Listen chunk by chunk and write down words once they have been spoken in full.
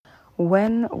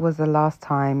When was the last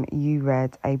time you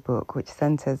read a book which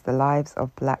centers the lives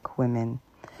of Black women?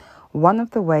 One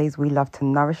of the ways we love to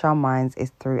nourish our minds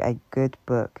is through a good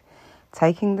book,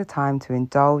 taking the time to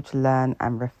indulge, learn,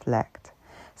 and reflect.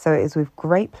 So it is with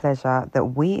great pleasure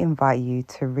that we invite you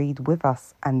to read with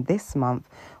us. And this month,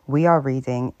 we are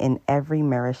reading In Every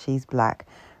Mirror She's Black,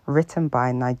 written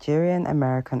by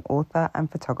Nigerian-American author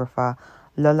and photographer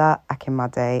Lola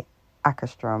Akinmade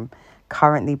Akastrom,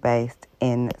 currently based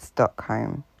in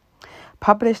Stockholm.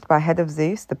 Published by Head of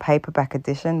Zeus, the paperback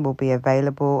edition will be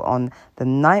available on the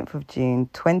 9th of June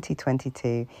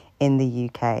 2022 in the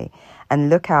UK, and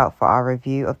look out for our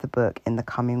review of the book in the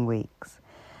coming weeks.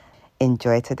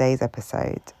 Enjoy today's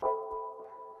episode.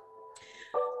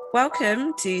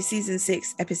 Welcome to Season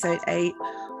 6, Episode 8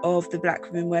 of the Black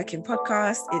Women Working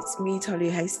podcast. It's me,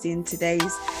 Tolu, hosting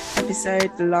today's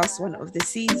episode, the last one of the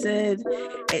season.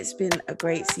 It's been a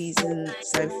great season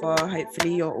so far.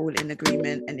 Hopefully you're all in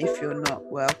agreement, and if you're not,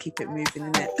 well, keep it moving,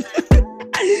 innit?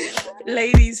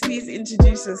 Ladies, please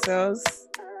introduce yourselves.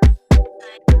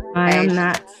 Hi, I'm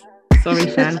Nat. Sorry,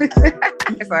 Shan.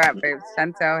 It's all right, babes.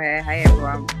 Chantel here. Hey,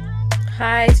 everyone.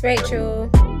 Hi, it's Rachel.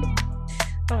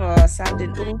 Oh,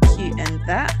 sounding all cute and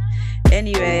that.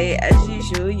 Anyway, as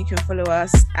usual, you can follow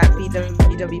us at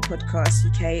BWW Podcast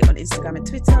UK on Instagram and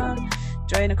Twitter.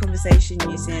 Join the conversation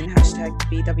using hashtag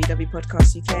BWW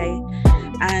Podcast UK.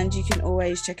 And you can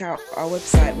always check out our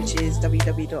website, which is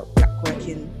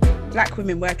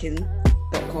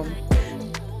www.blackwomenworking.com.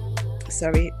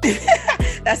 Sorry.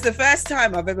 That's the first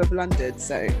time I've ever blundered,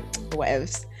 so whatever.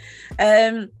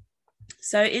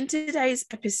 So in today's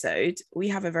episode, we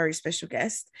have a very special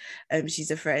guest. She's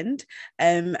a friend,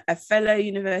 a fellow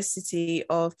University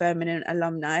of Birmingham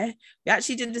alumni. We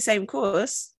actually did the same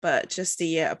course, but just a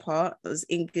year apart. It was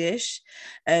English.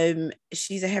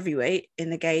 She's a heavyweight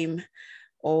in the game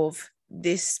of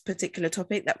this particular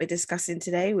topic that we're discussing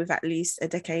today, with at least a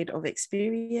decade of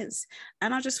experience.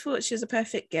 And I just thought she was a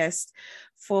perfect guest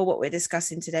for what we're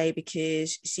discussing today,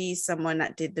 because she's someone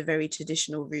that did the very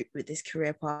traditional route with this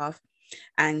career path,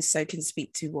 and so can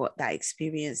speak to what that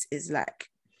experience is like.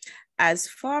 As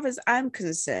far as I'm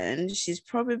concerned, she's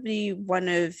probably one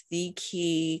of the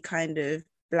key kind of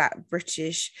Black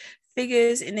British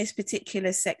figures in this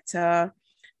particular sector,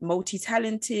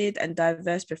 multi-talented and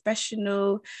diverse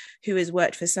professional who has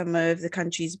worked for some of the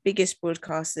country's biggest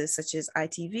broadcasters, such as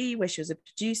ITV, where she was a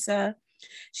producer.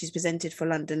 She's presented for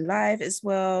London Live as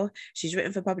well. She's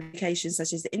written for publications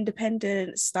such as The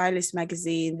Independent, Stylist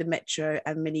Magazine, The Metro,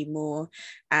 and many more,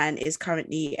 and is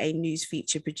currently a news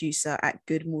feature producer at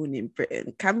Good Morning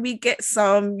Britain. Can we get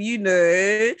some,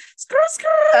 scroll?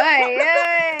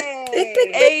 Hey,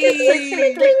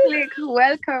 Hey. click.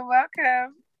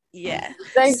 Welcome. Yeah.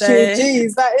 Thank you.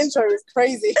 Jeez, that intro is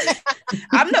crazy.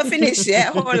 I'm not finished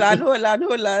yet. Hold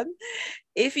on.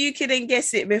 If you couldn't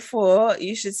guess it before,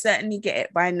 you should certainly get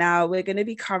it by now. We're going to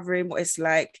be covering what it's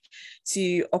like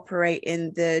to operate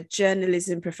in the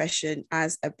journalism profession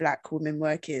as a Black woman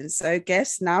working. So,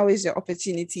 guess now is your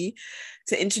opportunity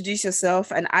to introduce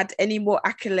yourself and add any more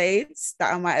accolades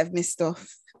that I might have missed off.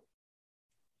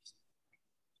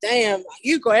 Damn,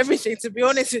 you got everything, to be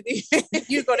honest with you.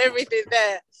 You got everything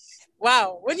there.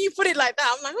 Wow, when you put it like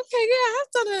that, I'm like, okay, yeah, I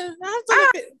have done a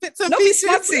bits and pieces.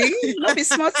 Not be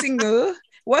smarting, though.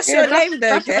 What's your name,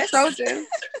 though, Guess? Say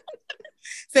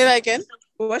that again.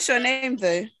 What's your name,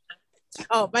 though?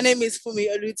 Oh, my name is Fumi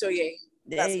Olutoye.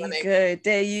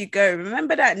 There you go.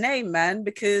 Remember that name, man,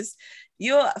 because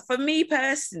for me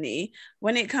personally,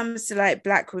 when it comes to like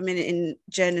Black women in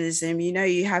journalism,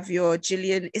 you have your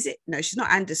Gillian, no, she's not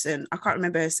Anderson. I can't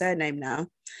remember her surname now.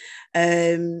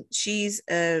 She's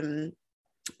a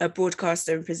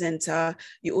broadcaster and presenter.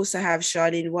 You also have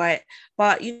Charlene White,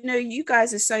 but you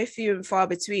guys are so few and far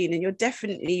between, and you're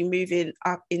definitely moving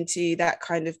up into that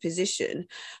kind of position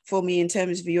for me in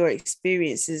terms of your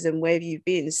experiences and where you've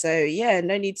been. So yeah,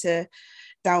 no need to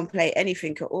downplay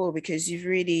anything at all, because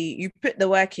you put the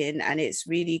work in and it's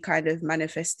really kind of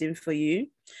manifesting for you.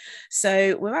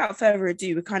 So without further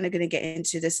ado, we're kind of going to get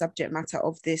into the subject matter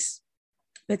of this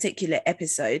particular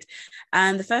episode,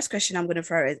 and the first question I'm going to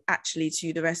throw is actually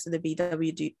to the rest of the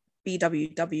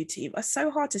BWW team. It's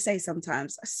so hard to say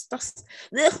sometimes.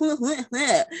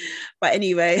 But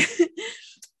anyway,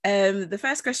 the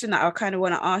first question that I kind of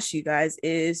want to ask you guys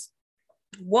is,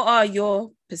 what are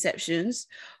your perceptions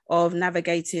of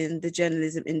navigating the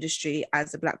journalism industry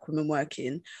as a Black woman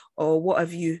working, or what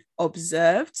have you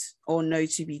observed or know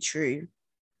to be true?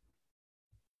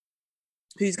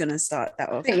 Who's going to start that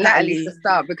off? I think Natalie's to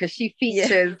start, because she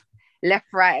features left,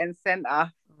 right, and centre.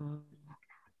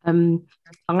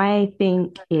 I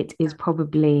think it is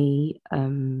probably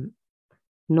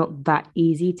not that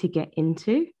easy to get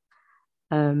into.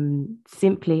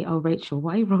 Simply, oh Rachel,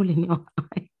 why are you rolling your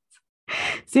eyes?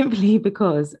 Simply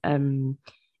because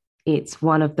it's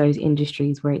one of those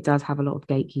industries where it does have a lot of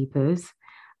gatekeepers.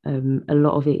 A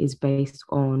lot of it is based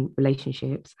on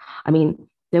relationships. I mean,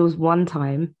 there was one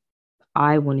time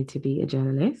I wanted to be a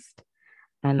journalist,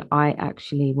 and I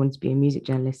actually wanted to be a music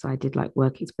journalist. So I did like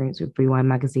work experience with Rewind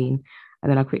magazine. And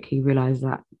then I quickly realized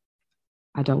that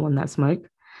I don't want that smoke.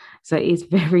 So it's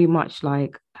very much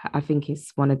like, I think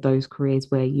it's one of those careers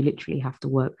where you literally have to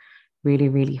work really,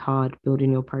 really hard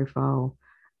building your profile.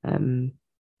 And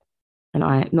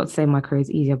I, not to say my career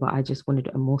is easier, but I just wanted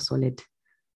a more solid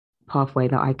pathway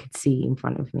that I could see in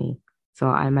front of me. So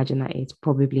I imagine that it's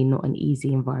probably not an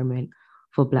easy environment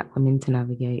for Black women to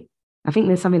navigate. I think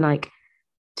there's something like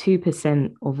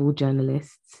 2% of all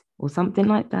journalists or something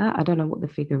like that. I don't know what the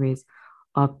figure is,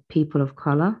 are people of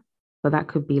color, but that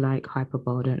could be like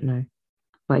hyperbole, I don't know.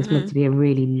 But it's meant to be a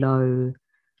really low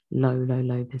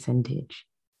percentage.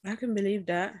 I can believe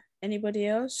that. Anybody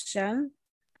else, Shan?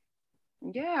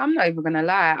 Yeah, I'm not even gonna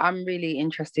lie. I'm really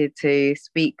interested to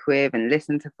speak with and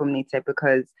listen to Fumnita,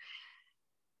 because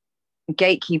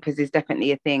gatekeepers is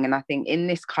definitely a thing. And I think in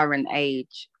this current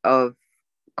age of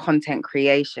content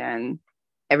creation,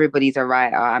 everybody's a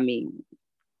writer. I mean,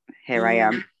 here I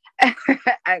am.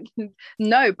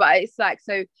 No, but it's like,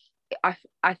 so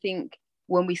I think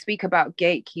when we speak about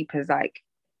gatekeepers, like,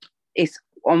 it's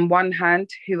on one hand,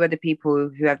 who are the people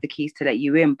who have the keys to let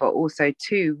you in, but also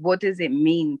two, what does it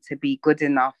mean to be good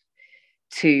enough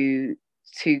to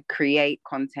create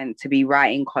content, to be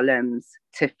writing columns,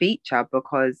 to feature?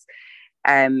 Because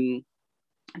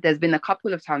there's been a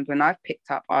couple of times when I've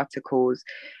picked up articles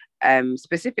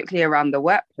specifically around the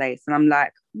workplace, and I'm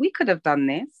like, we could have done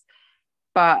this.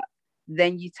 But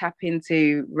then you tap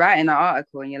into writing an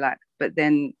article and you're like, but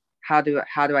then how do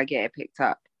I get it picked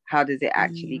up? How does it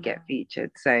actually get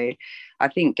featured? So I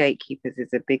think gatekeepers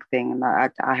is a big thing, and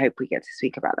I hope we get to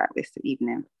speak about that this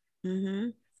evening.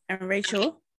 And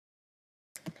Rachel?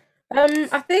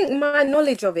 I think my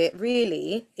knowledge of it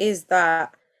really is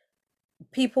that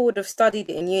people would have studied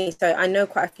it in uni. So I know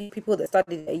quite a few people that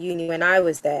studied at uni when I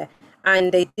was there,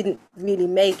 and they didn't really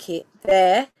make it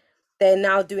there. They're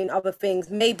now doing other things,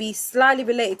 maybe slightly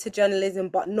related to journalism,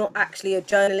 but not actually a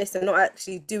journalist and not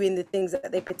actually doing the things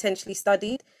that they potentially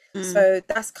studied. So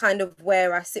that's kind of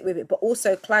where I sit with it. But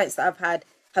also clients that I've had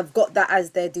have got that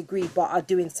as their degree, but are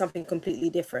doing something completely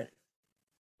different.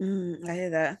 I hear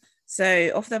that.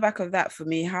 So off the back of that, for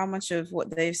me, how much of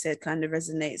what they've said kind of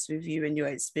resonates with you and your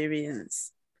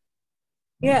experience?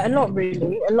 Yeah, not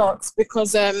really, a lot,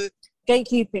 because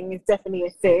gatekeeping is definitely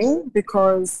a thing.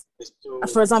 Because,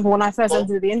 for example, when I first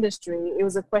entered the industry, it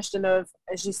was a question of,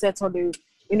 as you said, Tolu,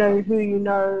 you know, who you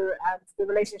know and the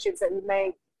relationships that you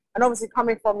make. And obviously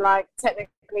coming from, like,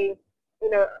 technically, you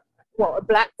know, well, a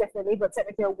Black definitely, but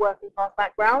technically a working class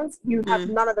background, you have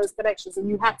none of those connections, and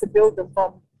you have to build them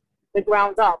from the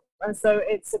ground up. And so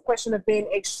it's a question of being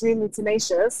extremely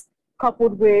tenacious,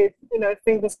 coupled with, you know,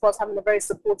 fingers crossed, having a very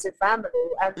supportive family.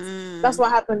 And that's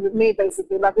what happened with me,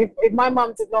 basically. Like, if my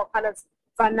mum did not kind of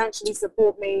financially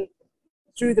support me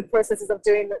through the processes of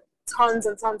doing tons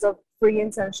and tons of free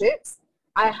internships,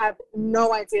 I have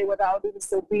no idea whether I would even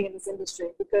still be in this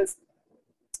industry, because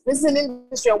this is an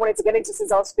industry I wanted to get into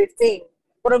since I was 15.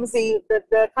 But obviously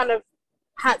the kind of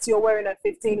hat you're wearing at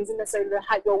 15 isn't necessarily the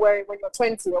hat you're wearing when you're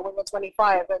 20 or when you're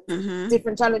 25, and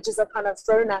different challenges are kind of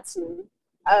thrown at you.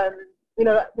 You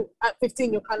know, at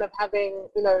 15, you're kind of having,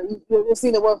 you know, you're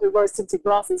seeing the world through rose-tinted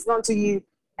glasses. Not until you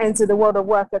enter the world of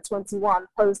work at 21,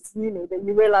 post-uni, that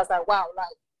you realize that, wow, like,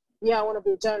 yeah, I want to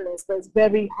be a journalist, but it's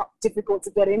very difficult to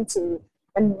get into.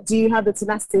 And do you have the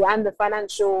tenacity and the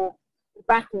financial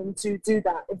backing to do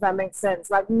that, if that makes sense?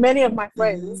 Like, many of my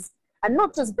friends, and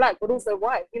not just Black, but also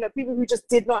white, you know, people who just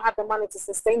did not have the money to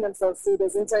sustain themselves through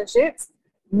those internships,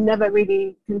 never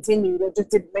really continued, or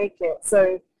just didn't make it.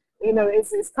 So, you know,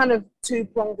 it's kind of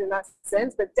two-pronged in that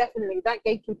sense, but definitely that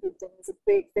gatekeeping thing is a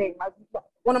big thing. Like,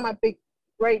 one of my big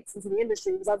breaks into the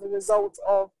industry was as a result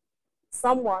of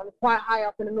someone quite high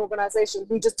up in an organization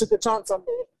who just took a chance on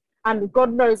me. And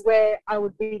God knows where I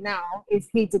would be now if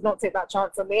he did not take that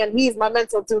chance on me. And he's my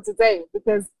mentor till today,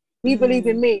 because he believed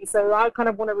in me. So I kind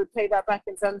of want to repay that back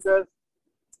in terms of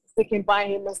sticking by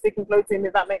him and sticking close to him,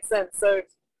 if that makes sense. So,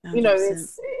 you know,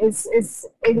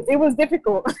 it was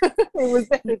difficult. It was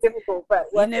definitely difficult. But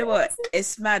you know what?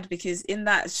 It's mad, because in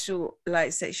that short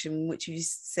like section which you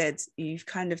said, you've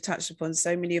kind of touched upon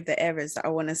so many of the areas that I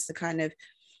want us to kind of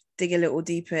dig a little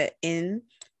deeper in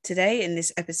today in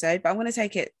this episode. But I'm going to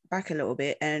take it back a little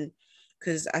bit and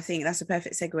because I think that's a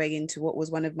perfect segue into what was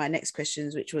one of my next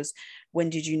questions, which was, when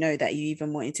did you know that you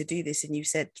even wanted to do this? And you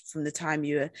said from the time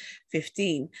you were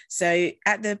 15. So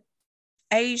at the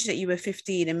age that you were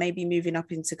 15 and maybe moving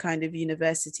up into kind of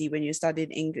university when you're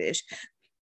studying English,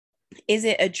 is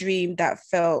it a dream that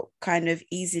felt kind of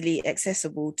easily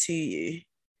accessible to you?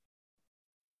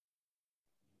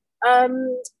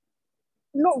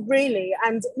 Not really.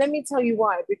 And let me tell you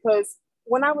why. Because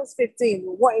when I was 15,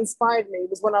 what inspired me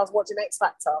was when I was watching X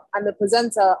Factor, and the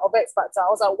presenter of X Factor, I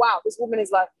was like, wow, this woman is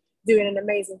like doing an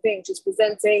amazing thing. She's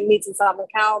presenting, meeting Simon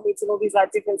Cowell, meeting all these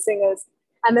like different singers.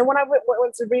 And then when I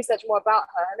went to research more about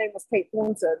her name was Kate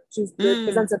Thornton. She's the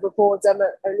presenter before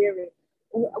Dermot O'Leary.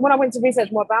 When I went to research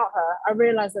more about her, I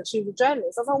realized that she was a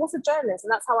journalist. I was like, what's a journalist?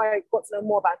 And that's how I got to know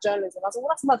more about journalism. I was like,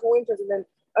 well, that's much more interesting than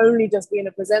only just being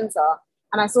a presenter.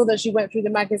 And I saw that she went through the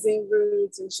magazine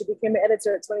route and she became an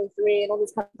editor at 23 and all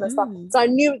this kind of stuff. So I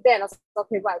knew then, I was like,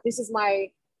 okay, right, this is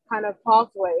my kind of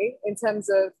pathway in terms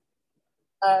of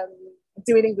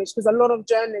doing English, because a lot of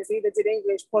journalists either did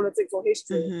English, politics, or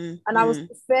history. And I was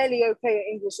fairly okay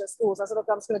at English at school. So I said,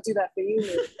 okay, I'm just going to do that for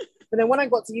uni. But then when I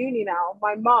got to uni now,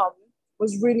 my mum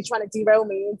was really trying to derail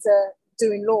me into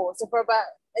doing law. So for about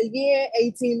a year,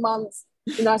 18 months,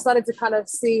 you know, I started to kind of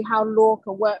see how law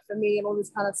can work for me and all this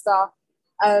kind of stuff.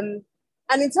 And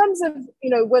in terms of,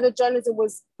 you know, whether journalism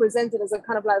was presented as a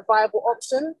kind of like viable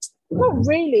option, not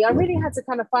really. I really had to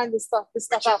kind of find this stuff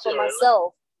out for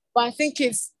myself. But I think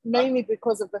it's mainly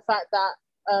because of the fact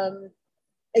that,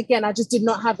 again, I just did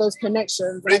not have those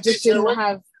connections. And I just didn't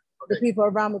have the people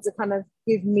around me to kind of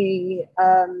give me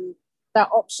that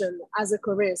option as a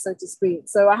career, so to speak.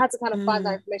 So I had to kind of find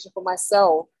that information for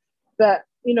myself. But,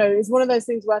 you know, it's one of those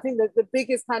things where I think that the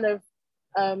biggest kind of,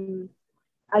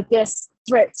 I guess,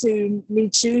 threat to me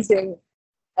choosing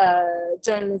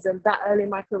journalism that early in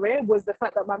my career was the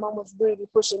fact that my mum was really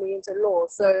pushing me into law.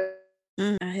 So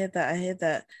I hear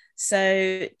that.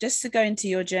 So just to go into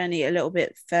your journey a little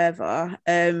bit further,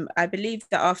 I believe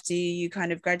that after you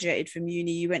kind of graduated from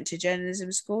uni, you went to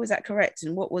journalism school. Is that correct?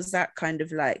 And what was that kind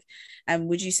of like? And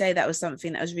would you say that was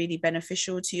something that was really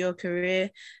beneficial to your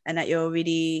career and that you're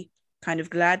really kind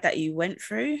of glad that you went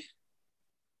through?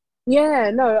 Yeah,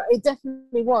 no, it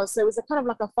definitely was. So it was a kind of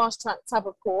like a fast track type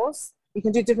of course. You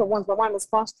can do different ones, but mine was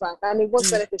fast track, and it was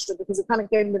beneficial because it kind of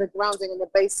gave me the grounding and the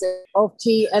basic of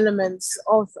key elements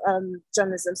of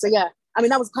journalism. So yeah, I mean,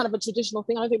 that was kind of a traditional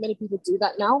thing. I don't think many people do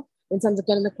that now in terms of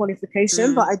getting the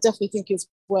qualification, but I definitely think it's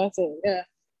worth it.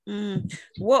 Yeah.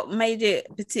 What made it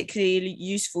particularly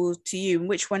useful to you, and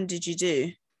which one did you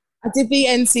do? I did the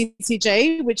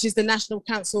NCTJ, which is the National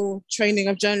Council Training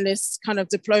of Journalists kind of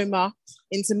diploma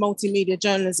into multimedia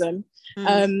journalism.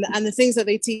 And the things that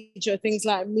they teach are things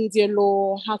like media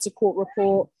law, how to court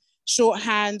report,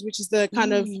 shorthand, which is the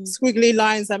kind of squiggly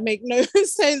lines that make no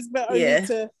sense, but only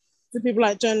to people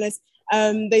like journalists.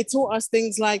 They taught us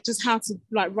things like just how to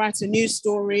like write a news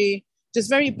story, just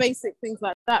very basic things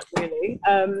like that, really,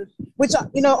 which,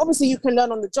 you know, obviously you can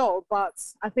learn on the job, but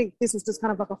I think this was just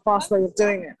kind of like a fast way of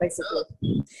doing it,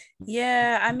 basically.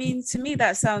 Yeah, I mean, to me,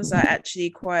 that sounds like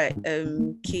actually quite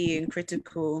key and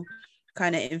critical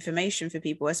kind of information for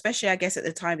people, especially, I guess, at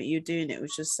the time that you're doing it,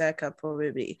 which was circa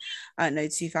probably, I don't know,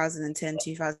 2010,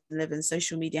 2011.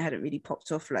 Social media hadn't really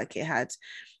popped off like it had.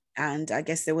 And I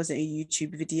guess there wasn't a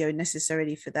YouTube video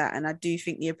necessarily for that. And I do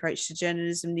think the approach to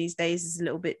journalism these days is a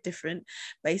little bit different.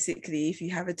 Basically, if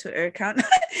you have a Twitter account,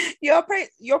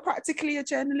 you're practically a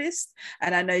journalist.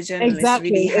 And I know journalists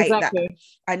really hate that.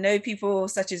 I know people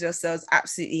such as yourselves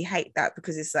absolutely hate that,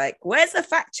 because it's like, where's the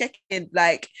fact checking?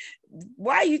 Like,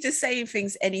 why are you just saying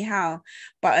things anyhow?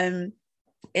 But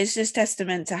it's just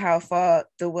testament to how far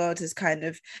the world has kind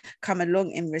of come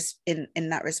along in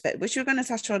that respect, which we're going to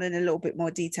touch on in a little bit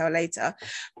more detail later.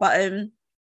 But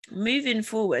moving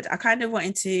forward, I kind of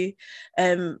wanted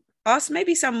to ask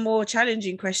maybe some more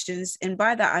challenging questions. And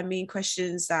by that, I mean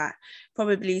questions that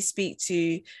probably speak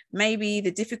to maybe the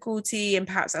difficulty and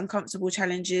perhaps uncomfortable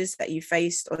challenges that you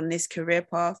faced on this career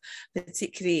path,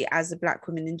 particularly as a Black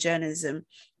woman in journalism.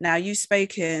 Now, you've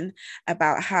spoken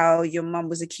about how your mum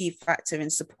was a key factor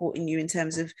in supporting you in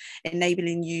terms of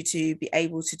enabling you to be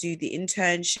able to do the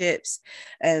internships,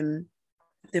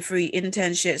 the free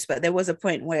internships, but there was a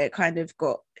point where it kind of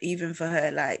got, even for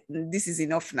her, like, this is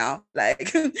enough now,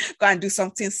 like go and do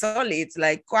something solid,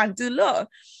 like go and do law.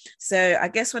 So I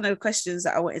guess one of the questions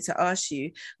that I wanted to ask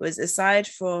you was, aside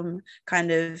from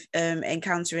kind of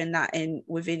encountering that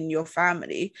within your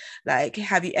family, like,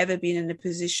 have you ever been in a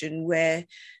position where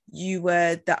you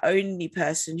were the only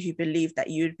person who believed that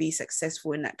you would be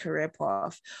successful in that career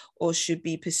path or should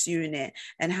be pursuing it?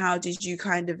 And how did you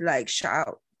kind of like shut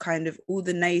out kind of all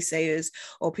the naysayers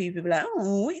or people be like,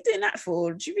 oh, what are you doing that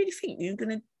for? Do you really think you're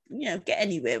gonna, get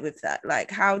anywhere with that?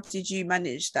 Like, how did you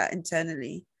manage that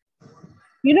internally?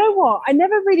 You know what? I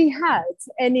never really had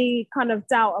any kind of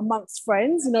doubt amongst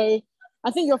friends.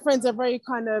 I think your friends are very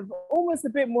kind of almost a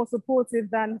bit more supportive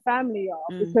than family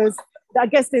are, because I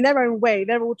guess in their own way,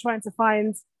 they're all trying to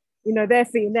find, their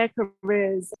feet in their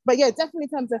careers. But yeah, definitely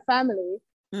in terms of family.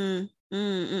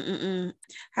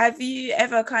 Have you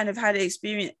ever kind of had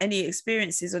any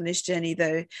experiences on this journey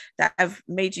though that have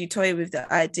made you toy with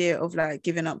the idea of like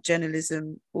giving up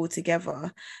journalism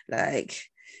altogether? Like,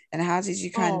 and how did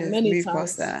you kind of move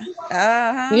past that?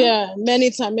 Yeah,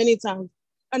 many times.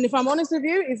 And if I'm honest with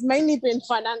you, it's mainly been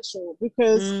financial,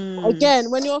 because again,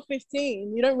 when you're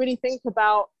 15, you don't really think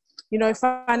about,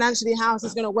 financially how is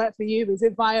this going to work for you? Is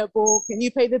it viable? Can you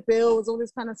pay the bills? All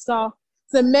this kind of stuff.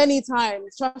 So many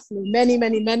times, trust me, many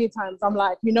times, I'm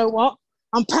like, you know what?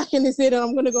 I'm packing this in and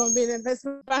I'm going to go and be an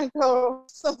investment banker or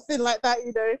something like that,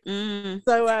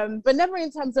 So, but never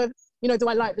in terms of, do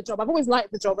I like the job? I've always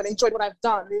liked the job and enjoyed what I've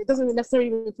done. It doesn't necessarily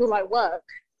even feel like work.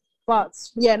 But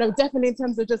yeah, no, definitely in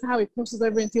terms of just how it pushes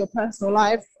over into your personal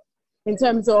life, in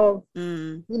terms of,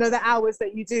 the hours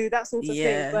that you do, that sort of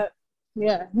thing. But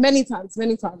yeah, many times.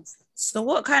 So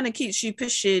what kind of keeps you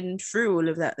pushing through all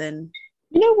of that then?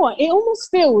 You know what? It almost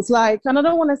feels like, and I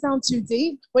don't want to sound too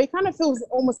deep, but it kind of feels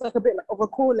almost like a bit of a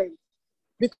calling,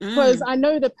 because I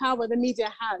know the power the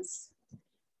media has,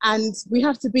 and we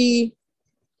have to be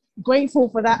grateful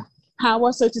for that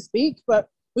power, so to speak, but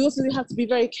we also have to be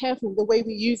very careful the way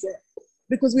we use it,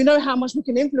 because we know how much we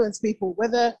can influence people,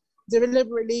 whether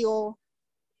deliberately or,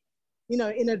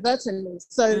 inadvertently.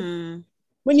 So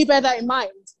when you bear that in mind,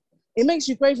 it makes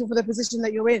you grateful for the position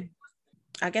that you're in.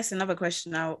 I guess another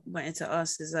question I wanted to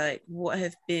ask is like, what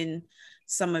have been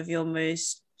some of your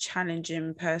most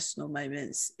challenging personal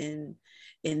moments in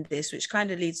this, which kind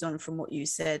of leads on from what you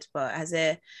said, but has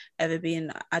there ever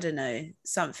been, I don't know,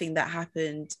 something that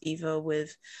happened either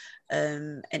with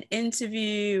an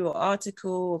interview or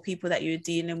article or people that you were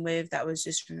dealing with that was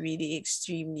just really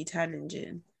extremely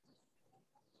challenging?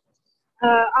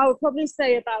 I would probably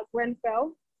say about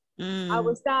Grenfell. I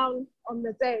was down on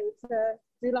the day to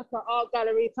do like an art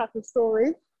gallery type of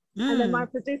story. And then my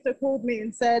producer called me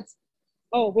and said,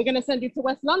 oh, we're going to send you to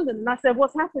West London. And I said,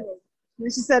 what's happening?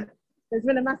 And she said, there's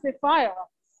been a massive fire.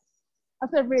 I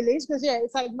said, really? She goes, yeah,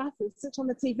 it's like massive. Switch on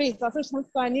the TV. So I switched on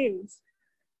Sky News.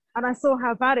 And I saw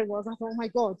how bad it was. I thought, oh my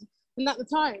God. And at the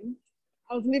time,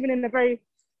 I was living in a very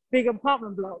big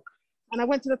apartment block. And I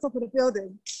went to the top of the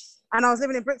building. And I was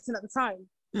living in Brixton at the time.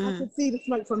 I could see the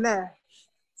smoke from there.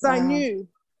 So I knew,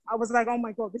 I was like, oh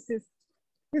my God, this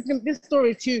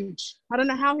story is huge. I don't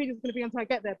know how huge it's going to be until I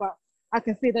get there, but I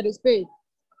can see that it's big.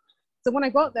 So when I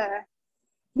got there,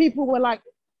 people were like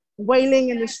wailing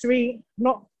in the street,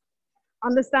 not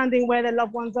understanding where their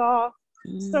loved ones are,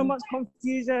 so much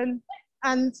confusion.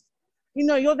 And,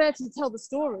 you're there to tell the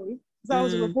story, because I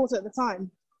was a reporter at the time.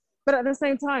 But at the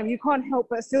same time, you can't help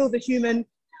but feel the human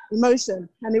emotion.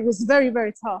 And it was very,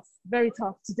 very tough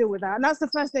to deal with that. And that's the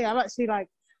first day I've actually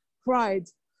cried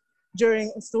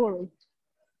during a story.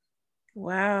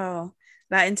 Wow.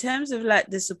 Like in terms of like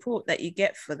the support that you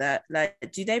get for that, like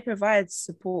do they provide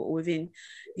support within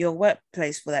your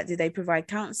workplace for that? Do they provide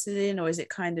counseling, or is it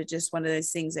kind of just one of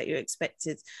those things that you're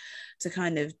expected to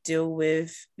kind of deal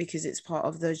with because it's part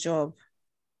of the job?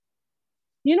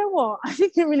 You know what? I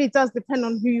think it really does depend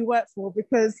on who you work for,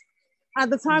 because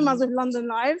at the time I was with London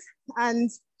Live and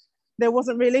there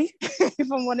wasn't really,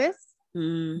 if I'm honest.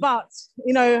 But,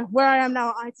 where I am now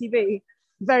at ITV,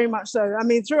 very much so. I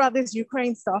mean, throughout this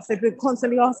Ukraine stuff, they've been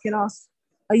constantly asking us,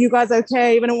 are you guys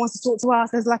okay? If anyone wants to talk to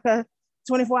us, there's like a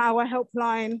 24-hour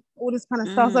helpline, all this kind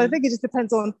of stuff. So I think it just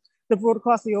depends on the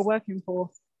broadcaster you're working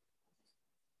for.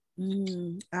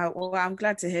 Well, I'm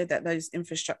glad to hear that those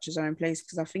infrastructures are in place,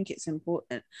 because I think it's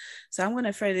important. So I'm going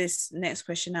to throw this next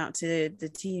question out to the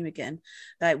team again.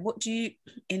 Like,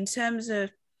 in terms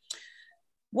of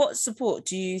what support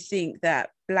do you think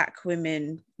that Black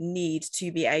women need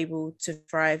to be able to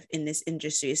thrive in this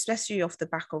industry, especially off the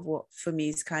back of what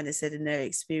Funmi's kind of said in their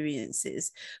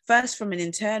experiences? First, from an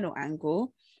internal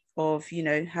angle of,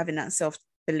 having that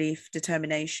self-belief,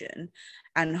 determination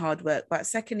and hard work. But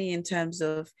secondly, in terms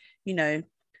of,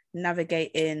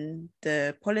 navigating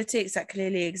the politics that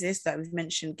clearly exist, like we've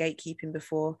mentioned gatekeeping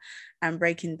before, and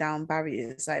breaking down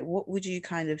barriers. Like, what would you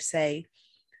kind of say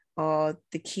are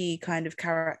the key kind of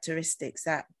characteristics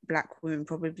that Black women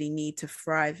probably need to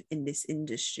thrive in this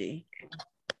industry?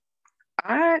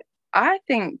 I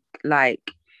think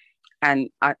and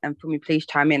Funmi, please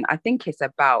chime in. I think it's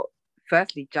about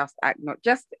firstly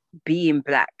just being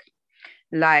Black.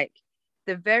 Like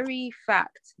the very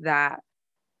fact that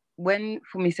when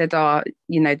Fumi said, oh,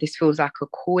 this feels like a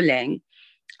calling,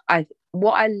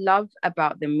 what I love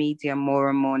about the media more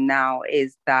and more now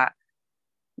is that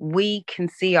we can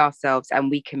see ourselves and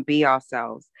we can be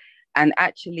ourselves. And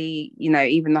actually,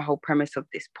 even the whole premise of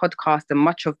this podcast and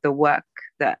much of the work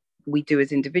that we do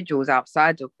as individuals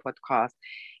outside of podcast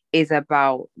is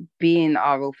about being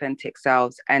our authentic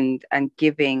selves and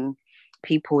giving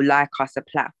people like us a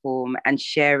platform and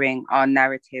sharing our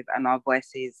narrative and our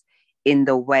voices in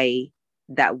the way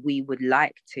that we would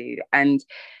like to. And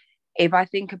if I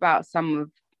think about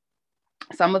some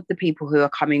of the people who are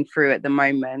coming through at the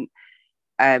moment,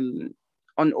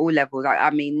 on all levels, I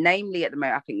mean, namely at the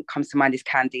moment, I think comes to mind is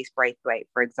Candice Braithwaite,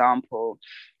 for example.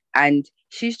 And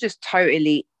she's just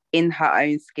totally in her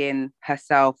own skin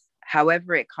herself,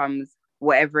 however it comes,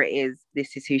 whatever it is,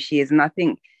 this is who she is. And I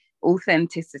think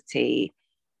authenticity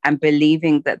and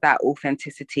believing that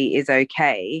authenticity is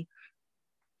okay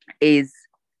is,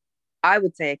 I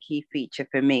would say, a key feature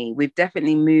for me. We've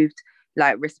definitely moved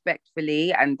like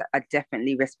respectfully, and I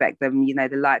definitely respect them, the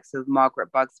likes of Margaret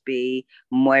Bugsby,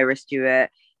 Moira Stewart.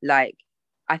 Like,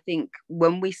 I think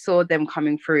when we saw them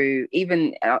coming through,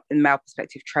 even in male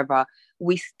perspective, Trevor,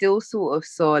 we still sort of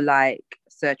saw like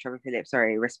Sir Trevor Phillips,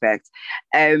 sorry, respect.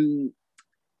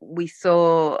 We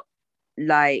saw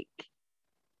like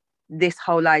this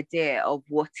whole idea of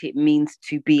what it means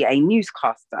to be a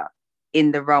newscaster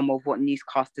in the realm of what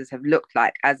newscasters have looked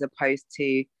like, as opposed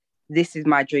to this is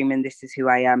my dream and this is who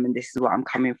I am and this is what I'm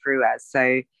coming through as.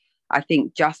 So I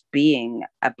think just being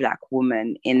a Black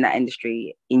woman in that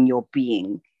industry, in your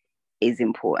being, is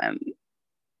important.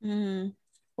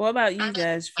 What about you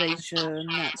guys, Rachel and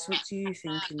Nats? What do you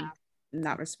think in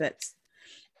that respect?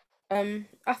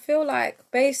 I feel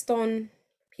like based on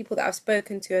people that I've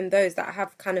spoken to and those that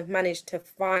have kind of managed to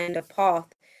find a path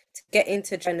to get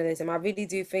into journalism, I really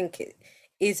do think it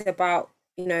is about,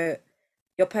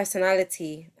 your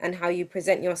personality and how you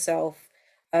present yourself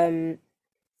in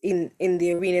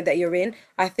the arena that you're in.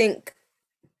 I think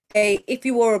if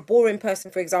you were a boring person,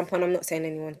 for example, and I'm not saying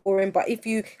anyone's boring, but if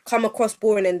you come across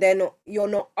boring and you're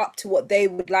not up to what they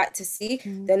would like to see,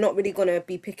 they're not really gonna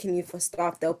be picking you for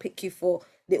stuff. They'll pick you for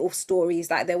little stories.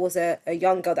 Like there was a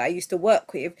young girl that I used to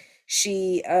work with.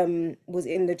 She was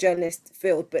in the journalist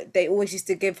field, but they always used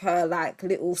to give her like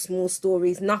little small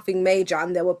stories, nothing major,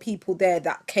 and there were people there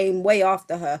that came way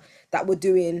after her that were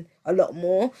doing a lot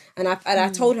more. And I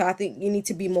told her, I think you need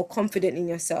to be more confident in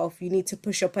yourself. You need to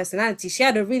push your personality. She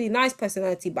had a really nice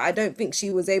personality, but I don't think she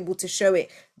was able to show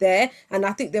it there. And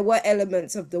I think there were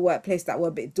elements of the workplace that were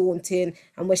a bit daunting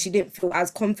and where she didn't feel as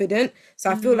confident. So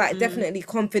I feel like definitely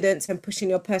confidence and pushing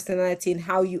your personality and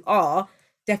how you are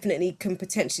definitely can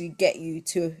potentially get you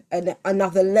to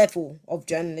another level of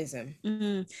journalism.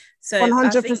 So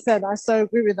 100%. I so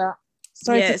agree with that.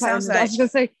 Sorry yeah, to cut in. like... I was going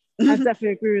to say, I definitely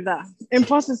agree with that.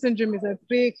 Imposter syndrome is a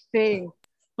big thing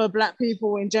for Black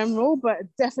people in general, but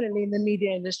definitely in the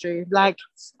media industry. Like,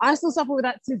 I still suffer with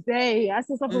that today.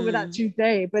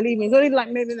 Believe me. It's only like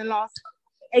maybe in the last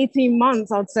 18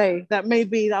 months, I'd say, that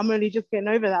maybe I'm only just getting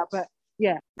over that. But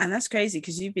yeah. And that's crazy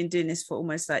because you've been doing this for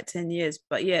almost like 10 years.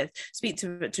 But yeah, speak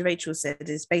to what Rachel said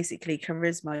is basically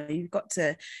charisma. You've got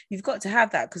to have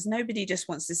that, because nobody just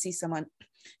wants to see someone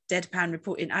deadpan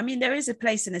reporting. I mean, there is a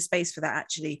place and a space for that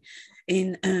actually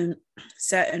in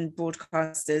certain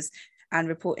broadcasters and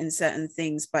reporting certain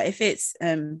things. But if it's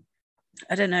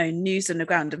I don't know, news on the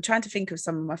ground, I'm trying to think of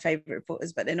some of my favorite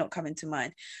reporters, but they're not coming to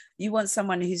mind. You want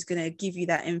someone who's going to give you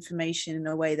that information in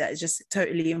a way that is just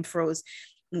totally enthralls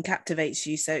and captivates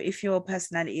you. So if your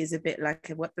personality is a bit like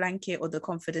a wet blanket or the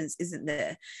confidence isn't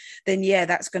there, then yeah,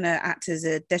 that's going to act as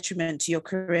a detriment to your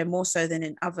career more so than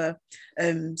in other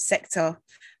sector,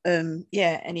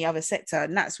 any other sector.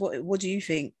 And that's what do you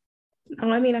think?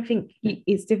 I mean, I think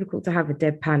it's difficult to have a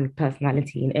deadpan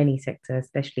personality in any sector,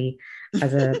 especially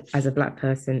as a Black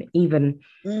person. Even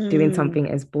doing something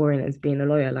as boring as being a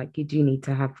lawyer, like you do need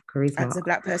to have charisma. As a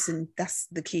Black person, that's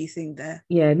the key thing there.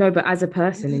 Yeah, no, but as a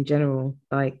person in general,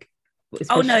 like.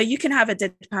 Oh no, you can have a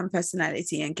deadpan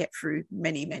personality and get through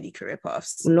many, many career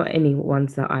paths. Not any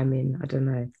ones that I'm in, I don't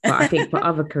know. But I think for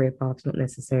other career paths, not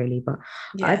necessarily. But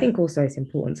yeah. I think also it's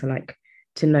important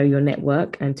to know your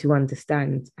network and to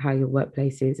understand how your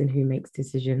workplace is and who makes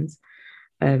decisions.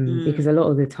 Because a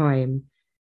lot of the time,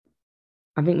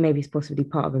 I think maybe it's possibly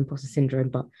part of imposter syndrome,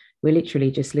 but we're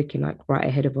literally just looking like right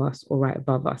ahead of us or right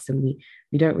above us. And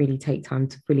we don't really take time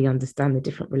to fully understand the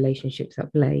different relationships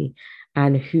at play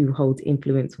and who holds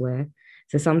influence where.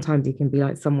 So sometimes it can be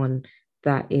like someone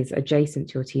that is adjacent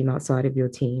to your team, outside of your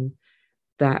team,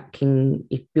 that can,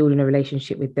 if building a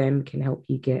relationship with them can help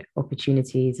you get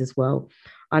opportunities as well.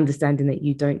 Understanding that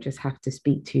you don't just have to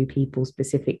speak to people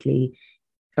specifically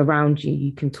around you,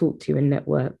 you can talk to and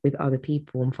network with other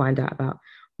people and find out about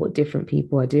what different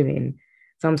people are doing.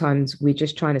 Sometimes we're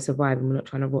just trying to survive and we're not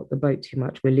trying to rock the boat too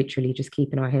much. We're literally just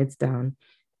keeping our heads down.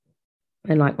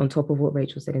 And like on top of what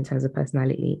Rachel said in terms of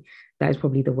personality, that is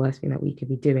probably the worst thing that we could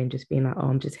be doing, just being like, oh,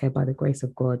 I'm just here by the grace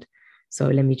of God, so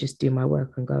let me just do my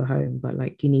work and go home. But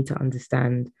like, you need to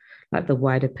understand like the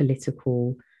wider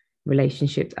political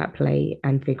relationships at play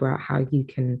and figure out how you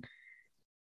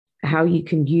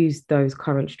can use those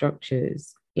current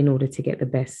structures in order to get the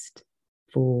best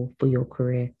for your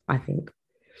career, I think.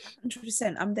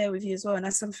 100%. I'm there with you as well. And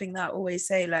that's something that I always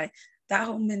say, like that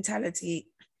whole mentality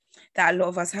that a lot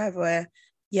of us have where,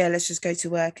 yeah, let's just go to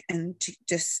work and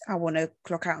just, I want to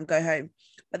clock out and go home.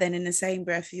 But then in the same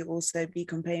breath, you also be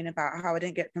complaining about how I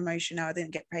didn't get promotion, how I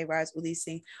didn't get pay rise, all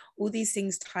these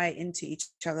things tie into each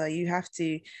other. You have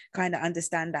to kind of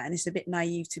understand that. And it's a bit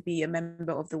naive to be a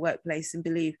member of the workplace and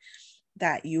believe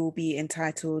that you'll be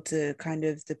entitled to kind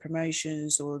of the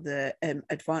promotions or the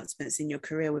advancements in your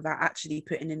career without actually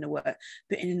putting in the work,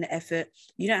 putting in the effort.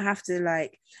 You don't have to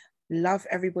like love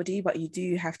everybody, but you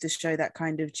do have to show that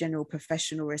kind of general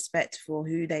professional respect for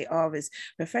who they are as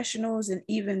professionals, and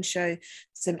even show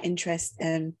some interest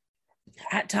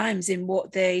at times in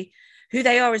who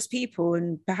they are as people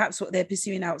and perhaps what they're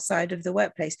pursuing outside of the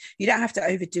workplace. You don't have to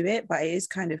overdo it, but it is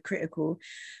kind of critical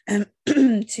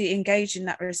to engage in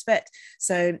that respect.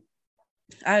 So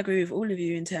I agree with all of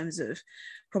you in terms of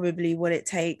probably what it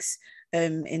takes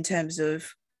in terms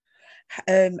of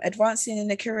advancing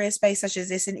in a career space such as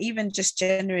this, and even just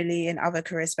generally in other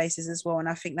career spaces as well. And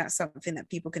I think that's something that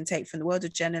people can take from the world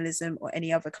of journalism or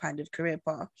any other kind of career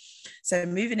path. So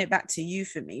moving it back to you,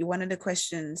 for me, one of the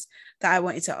questions that I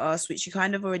wanted to ask, which you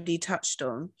kind of already touched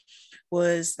on,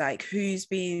 was like, who's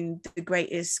been the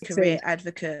greatest career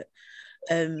advocate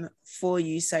for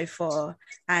you so far,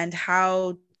 and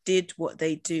how did what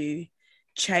they do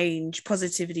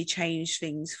positively change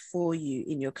things for you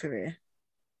in your career?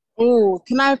 Oh,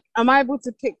 am I able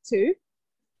to pick two?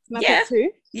 Can I pick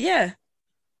two? Yeah.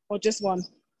 Or just one?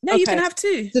 No, okay. You can have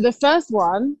two. So the first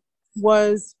one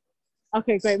was,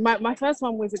 okay, great. My first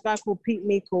one was a guy called Pete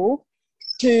Meikle,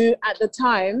 who at the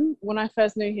time, when I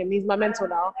first knew him, he's my mentor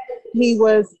now, he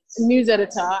was news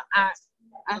editor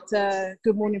at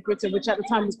Good Morning Britain, which at the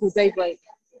time was called Daybreak.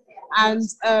 And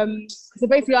so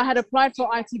basically I had applied for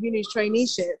ITV News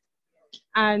traineeship.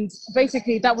 And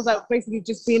basically that was like basically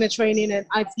just being a trainee, and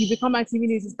you become ITV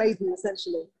News' baby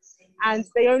essentially. And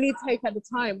they only take at the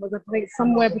time was I think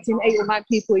somewhere between 8 or 9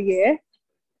 people a year.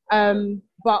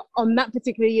 But on that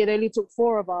particular year, they only took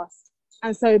 4 of us.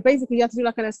 And so basically you have to do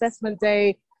like an assessment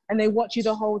day, and they watch you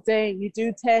the whole day, and you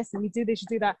do tests and you do this, you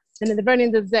do that. And at the very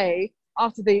end of the day,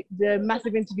 after the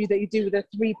massive interview that you do with a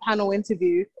 3-panel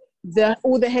interview,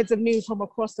 all the heads of news from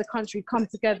across the country come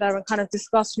together and kind of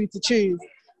discuss who to choose.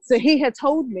 So he had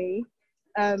told me,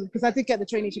 because I did get the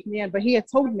traineeship in the end, but he had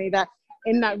told me that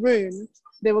in that room,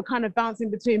 they were kind of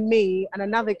bouncing between me and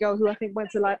another girl who I think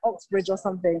went to like Oxbridge or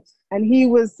something. And he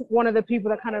was one of the people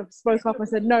that kind of spoke up and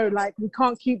said, no, like we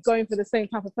can't keep going for the same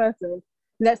type of person.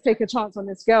 Let's take a chance on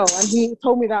this girl. And he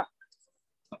told me that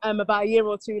about a year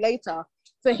or 2 later.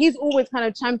 So he's always kind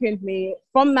of championed me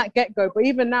from that get-go. But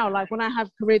even now, like when I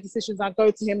have career decisions, I go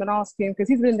to him and ask him, because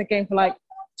he's been in the game for like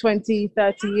 20,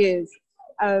 30 years.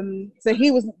 So he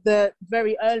was the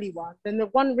very early one. Then the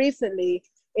one recently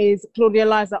is Claudia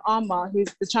Eliza Armour,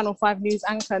 who's the Channel 5 News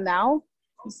anchor now.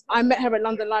 I met her at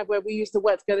London Live where we used to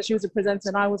work together. She was a presenter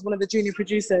and I was one of the junior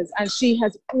producers. And she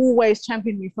has always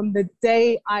championed me from the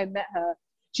day I met her.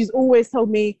 She's always told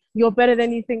me, you're better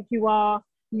than you think you are.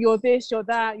 You're this, you're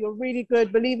that, you're really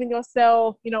good, believe in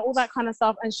yourself, you know, all that kind of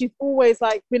stuff. And she's always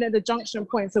like been at the junction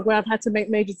points of where I've had to make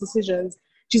major decisions.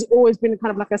 She's always been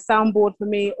kind of like a soundboard for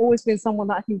me, always been someone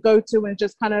that I can go to and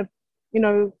just kind of, you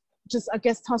know, just, I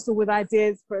guess, tussle with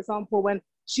ideas. For example, when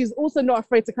she's also not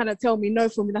afraid to kind of tell me, no,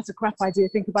 for me, that's a crap idea,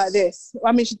 think about this.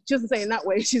 I mean, she doesn't say it in that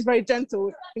way. She's very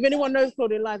gentle. If anyone knows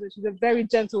Claudia Eliza, she's a very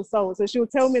gentle soul. So she'll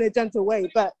tell me in a gentle way,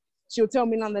 but she'll tell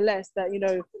me nonetheless that, you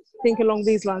know, think along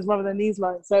these lines rather than these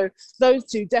lines. So those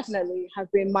two definitely have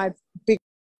been my big.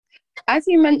 As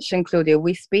you mentioned, Claudia,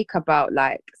 we speak about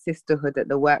like sisterhood at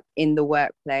in the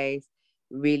workplace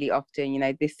really often. You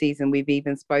know, this season we've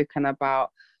even spoken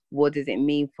about what does it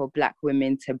mean for Black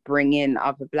women to bring in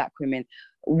other Black women.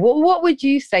 What would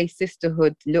you say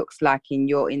sisterhood looks like in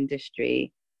your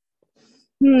industry?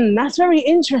 That's very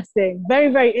interesting.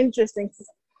 Very, very interesting.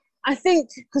 I think,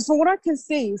 because from what I can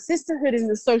see, sisterhood in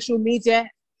the social media,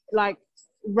 like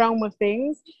realm of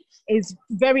things is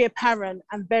very apparent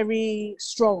and very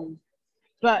strong.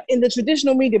 But in the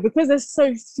traditional media, because there's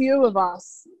so few of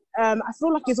us, I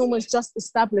feel like it's almost just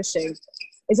establishing.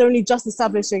 It's only just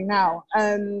establishing now.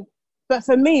 But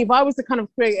for me, if I was to kind of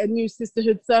create a new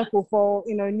sisterhood circle for,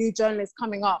 you know, new journalists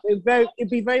coming up, it'd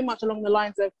be very much along the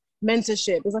lines of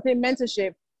mentorship. Because I think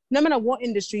mentorship, no matter what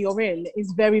industry you're in,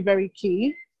 is very, very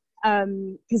key.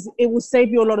 Because it will save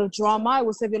you a lot of drama. It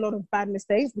will save you a lot of bad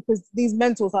mistakes, because these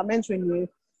mentors are mentoring you.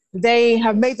 They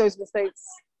have made those mistakes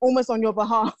almost on your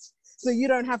behalf, so you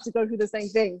don't have to go through the same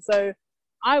thing. So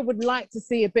I would like to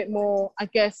see a bit more, I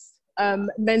guess,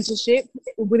 mentorship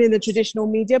within the traditional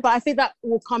media, but I think that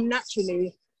will come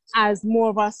naturally as more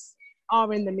of us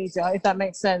are in the media, if that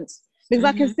makes sense. Because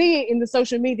I can see it in the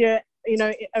social media, you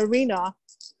know, arena,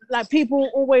 like people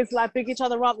always like big each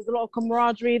other up. There's a lot of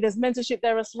camaraderie. There's mentorship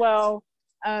there as well.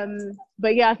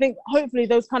 But yeah, I think hopefully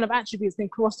those kind of attributes can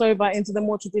cross over into the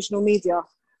more traditional media.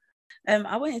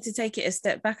 I wanted to take it a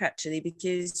step back actually,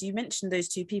 because you mentioned those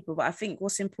two people, but I think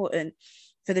what's important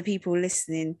for the people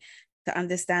listening to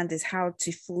understand is how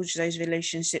to forge those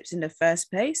relationships in the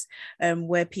first place,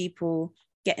 where people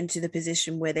get into the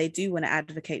position where they do want to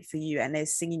advocate for you and they're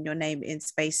singing your name in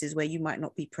spaces where you might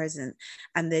not be present,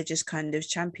 and they're just kind of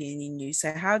championing you.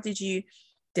 So how did you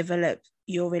develop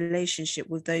your relationship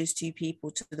with those two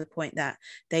people to the point that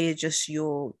they are just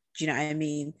your, do you know what I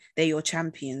mean? They're your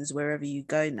champions wherever you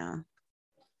go now.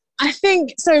 I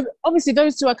think, so obviously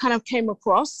those two I kind of came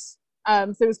across.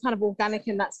 So it was kind of organic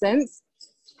in that sense.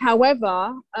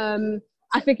 However,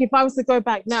 I think if I was to go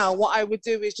back now, what I would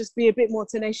do is just be a bit more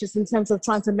tenacious in terms of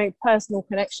trying to make personal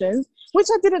connections, which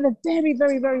I did at the very,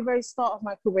 very, very, very start of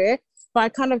my career, but I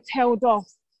kind of tailed off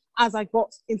as I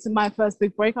got into my first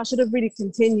big break. I should have really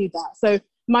continued that. So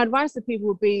my advice to people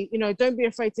would be, you know, don't be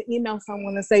afraid to email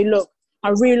someone and say, look, I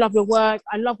really love your work.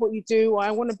 I love what you do. Or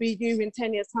I want to be you in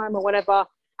 10 years time or whatever,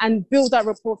 and build that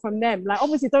rapport from them. Like,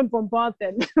 obviously don't bombard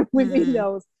them with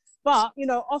emails, but, you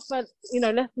know, offer,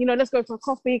 let's go for a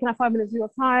coffee. Can I have 5 minutes of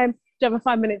your time? Do you have a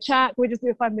 5-minute chat? Can we just do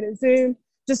a 5-minute Zoom?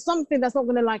 Just something that's not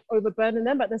going to like overburden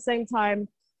them, but at the same time,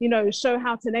 you know, show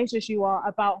how tenacious you are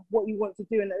about what you want to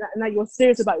do, and that you're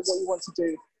serious about what you want to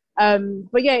do.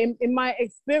 But yeah, in my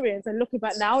experience and looking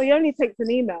back now, it only takes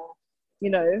an email, you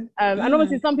know, and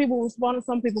obviously some people will respond,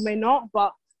 some people may not,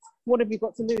 but what have you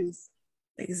got to lose?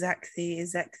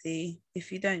 Exactly.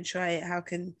 If you don't try it, how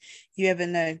can you ever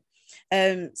know?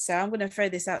 So I'm going to throw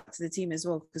this out to the team as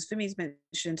well, because Fumi's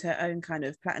mentioned her own kind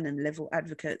of platinum level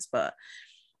advocates, but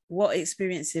what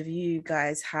experience have you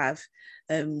guys have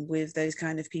with those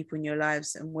kind of people in your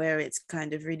lives, and where it's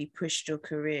kind of really pushed your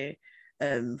career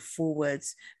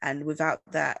forwards, and without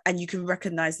that, and you can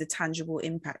recognize the tangible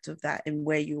impact of that in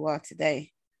where you are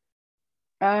today?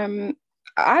 I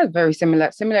had very similar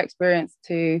experience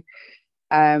to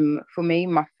for me,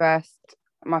 my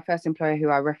first employer, who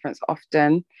I reference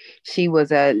often, she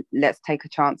was a let's take a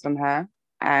chance on her.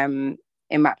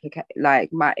 In my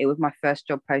it was my first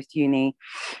job post uni,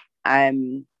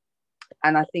 and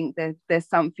I think there's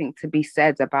something to be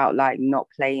said about like not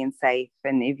playing safe.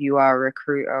 And if you are a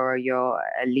recruiter or you're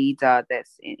a leader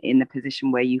that's in the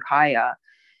position where you hire,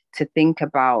 to think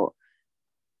about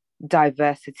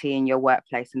diversity in your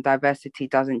workplace. And diversity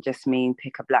doesn't just mean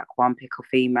pick a black one, pick a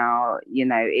female, you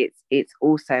know, it's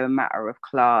also a matter of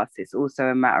class. It's also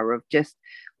a matter of just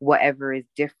whatever is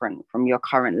different from your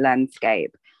current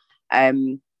landscape.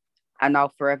 And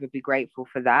I'll forever be grateful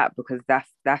for that, because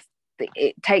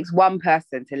it takes one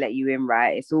person to let you in,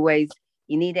 right? It's always,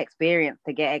 you need experience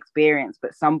to get experience,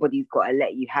 but somebody's got to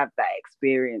let you have that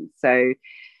experience. So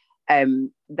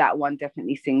that one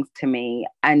definitely sings to me.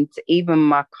 And even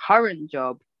my current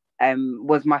job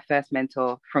was my first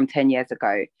mentor from 10 years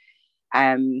ago.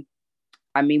 I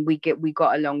mean, we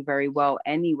got along very well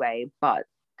anyway, but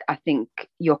I think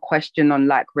your question on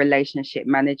like relationship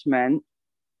management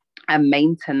and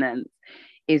maintenance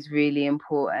is really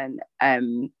important,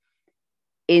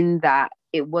 in that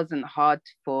it wasn't hard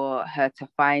for her to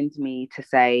find me to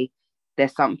say,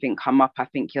 there's something come up, I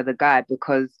think you're the guy,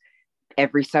 because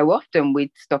every so often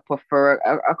we'd stop off for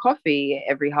a coffee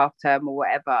every half term or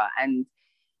whatever. And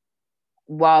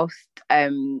whilst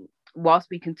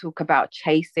we can talk about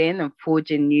chasing and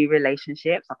forging new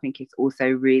relationships, I think it's also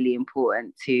really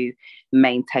important to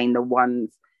maintain the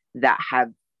ones that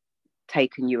have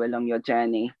taken you along your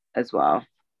journey as well.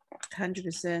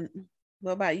 100%.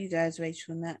 What about you guys,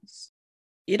 Rachel and Nats?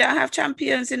 You don't have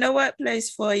champions in the workplace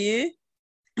for you?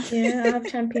 Yeah, I have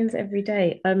champions every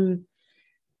day.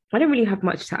 I don't really have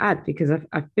much to add, because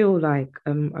I feel like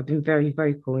I've been very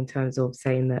vocal in terms of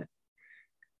saying that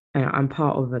I'm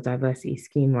part of a diversity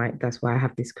scheme, right? That's why I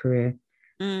have this career.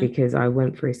 because I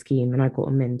went for a scheme and I got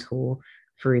a mentor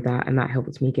through that, and that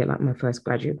helped me get like my first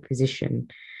graduate position.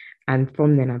 And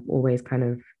from then, I've always kind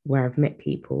of, where I've met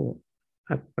people,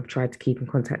 I've tried to keep in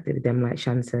contact with them, like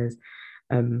Shan says.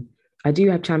 I do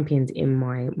have champions in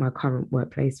my current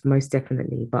workplace, most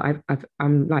definitely. But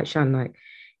I'm like Shan, like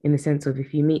in the sense of,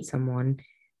 if you meet someone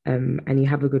and you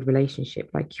have a good relationship,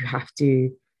 like you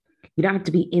don't have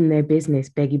to be in their business,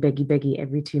 beggy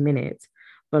every 2 minutes.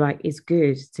 But like, it's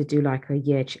good to do like a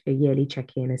yearly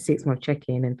check-in, a 6-month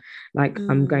check-in. And like,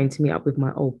 I'm going to meet up with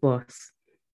my old boss,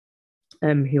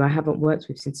 who I haven't worked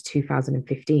with since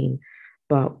 2015,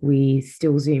 but we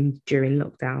still Zoomed during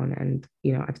lockdown. And,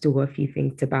 you know, I've still got a few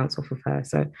things to bounce off of her.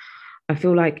 So I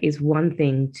feel like it's one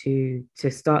thing to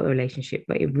start the relationship,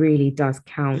 but it really does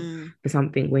count for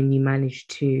something when you manage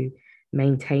to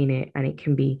maintain it. And it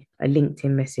can be a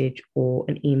LinkedIn message or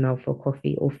an email for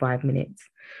coffee or 5 minutes,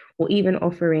 or even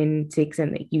offering, to the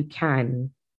extent that you can,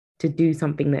 to do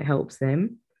something that helps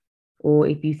them, or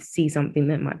if you see something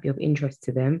that might be of interest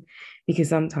to them. Because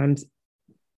sometimes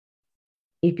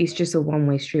if it's just a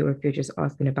one-way street, or if you're just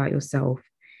asking about yourself,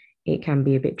 it can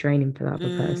be a bit draining for the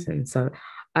other person. So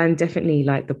I'm definitely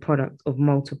like the product of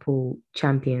multiple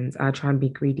champions. I try and be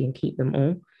greedy and keep them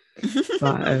all.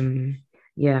 But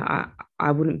yeah,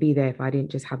 I wouldn't be there if I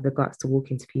didn't just have the guts to walk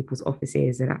into people's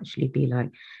offices and actually be like,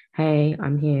 hey,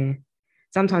 I'm here.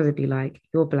 Sometimes I'd be like,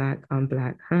 you're black, I'm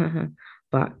black.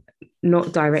 But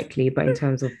not directly, but in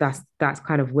terms of that's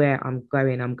kind of where I'm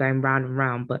going round and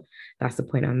round, but that's the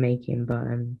point I'm making. But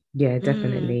yeah,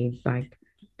 definitely like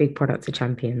big product of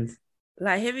champions.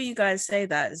 Like, hearing you guys say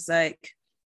that is like,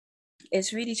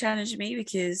 it's really challenged me,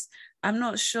 because I'm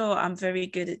not sure I'm very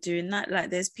good at doing that.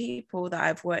 Like, there's people that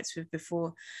I've worked with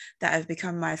before that have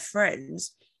become my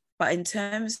friends, but in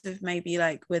terms of maybe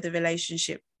like where the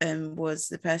relationship was,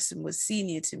 the person was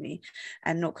senior to me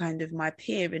and not kind of my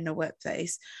peer in the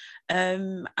workplace,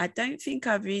 I don't think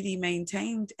I've really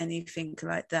maintained anything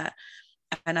like that.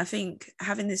 And I think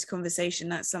having this conversation,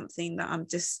 that's something that I'm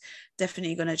just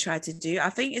definitely going to try to do.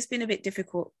 I think it's been a bit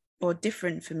difficult or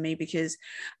different for me because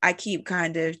I keep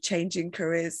kind of changing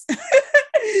careers.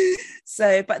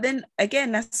 So, but then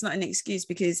again, that's not an excuse,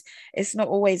 because it's not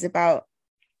always about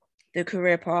the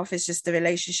career path. It's just the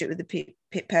relationship with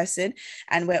the person,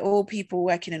 and we're all people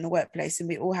working in a workplace, and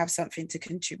we all have something to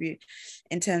contribute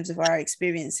in terms of our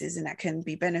experiences, and that can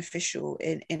be beneficial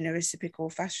in a reciprocal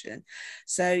fashion.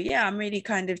 So yeah, I'm really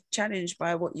kind of challenged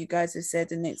by what you guys have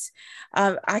said, and it's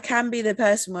I can be the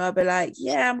person where I'll be like,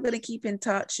 yeah, I'm going to keep in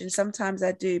touch, and sometimes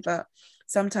I do, but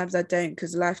sometimes I don't,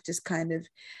 because life just kind of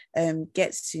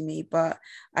gets to me. But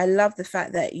I love the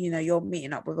fact that, you know, you're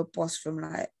meeting up with a boss from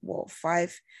like what,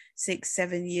 5, 6,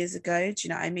 7 years ago. Do you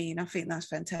know what I mean? I think that's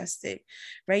fantastic.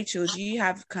 Rachel, do you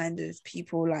have kind of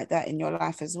people like that in your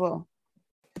life as well?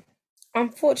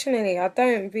 Unfortunately, I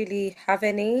don't really have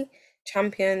any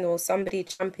champion or somebody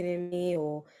championing me,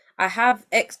 or I have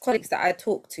ex-colleagues that I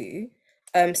talk to,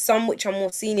 some which are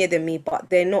more senior than me, but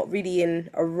they're not really in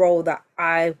a role that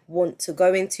I want to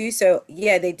go into. So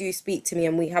yeah, they do speak to me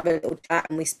and we have a little chat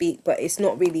and we speak, but it's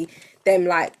not really them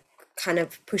like kind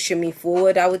of pushing me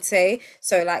forward, I would say.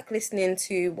 So like listening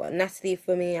to what Natalie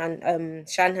for me and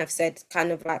Shan have said,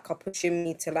 kind of like are pushing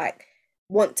me to like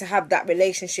want to have that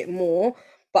relationship more.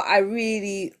 But I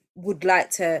really would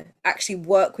like to actually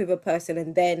work with a person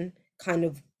and then kind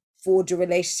of forge a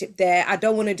relationship there. I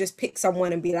don't want to just pick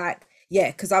someone and be like, yeah,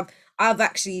 because I've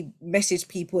actually messaged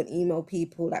people and emailed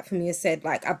people, like Famia said,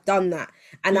 like I've done that,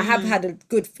 and I have had a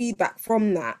good feedback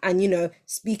from that. And, you know,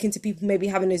 speaking to people, maybe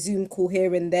having a Zoom call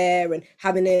here and there and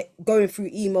having it going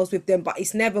through emails with them, but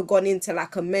it's never gone into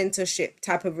like a mentorship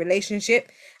type of relationship.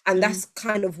 And that's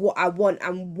kind of what I want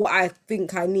and what I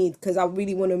think I need, because I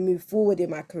really want to move forward in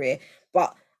my career,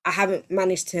 but I haven't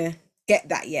managed to get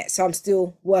that yet. So I'm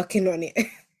still working on it.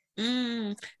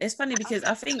 It's funny because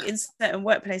I think in certain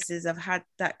workplaces I've had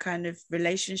that kind of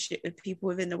relationship with people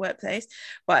within the workplace,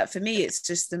 but for me it's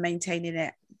just the maintaining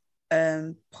it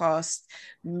past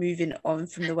moving on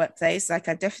from the workplace. Like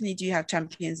I definitely do have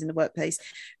champions in the workplace,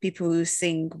 people who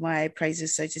sing my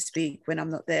praises, so to speak, when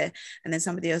I'm not there, and then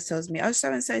somebody else tells me, oh,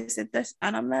 so and so said this,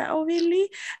 and I'm like, oh really?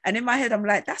 And in my head I'm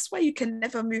like, that's why you can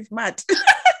never move mad.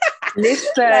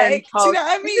 Listen, like, do you know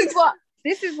what I mean?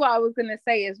 This is what I was going to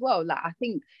say as well. Like, I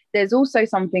think there's also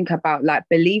something about like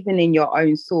believing in your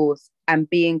own source and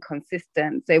being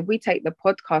consistent. So if we take the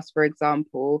podcast, for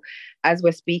example, as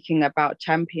we're speaking about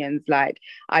champions, like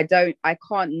I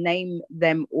can't name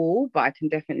them all, but I can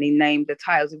definitely name the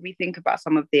titles. If we think about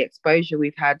some of the exposure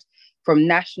we've had from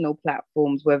national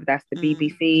platforms, whether that's the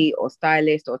BBC or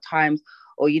Stylist or Times,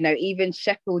 or, you know, even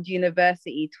Sheffield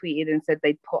University tweeted and said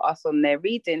they'd put us on their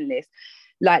reading list.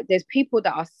 Like, there's people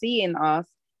that are seeing us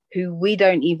who we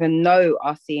don't even know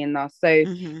are seeing us. So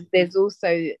there's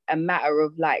also a matter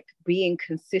of like being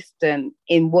consistent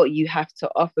in what you have to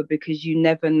offer, because you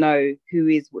never know who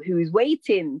is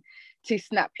waiting to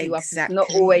snap you up. It's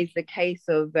not always the case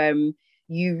of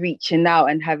you reaching out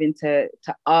and having to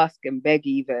ask and beg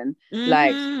even.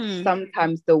 Like,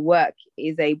 sometimes the work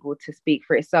is able to speak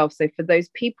for itself. So for those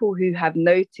people who have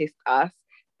noticed us,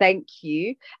 thank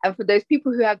you. And for those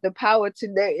people who have the power to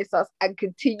notice us and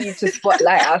continue to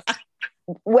spotlight us,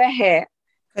 we're here.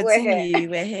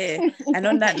 We're here. And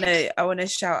on that note, I want to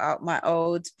shout out my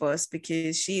old boss,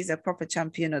 because she's a proper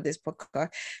champion of this podcast.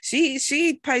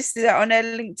 She posted it on her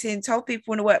LinkedIn, told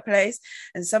people in the workplace,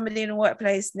 and somebody in the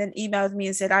workplace then emailed me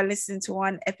and said, I listened to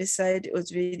one episode, it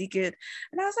was really good.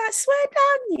 And I was like, swear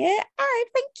down, yeah, all right,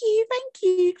 thank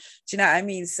you. Do you know what I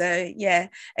mean? So yeah,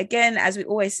 again, as we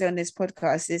always say on this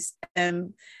podcast, is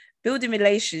building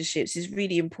relationships is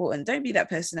really important. Don't be that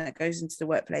person that goes into the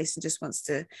workplace and just wants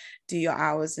to do your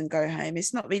hours and go home.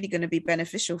 It's not really going to be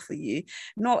beneficial for you,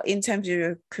 not in terms of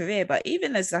your career, but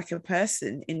even as like a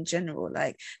person in general.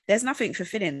 Like, there's nothing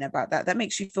fulfilling about that. That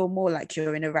makes you feel more like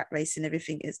you're in a rat race and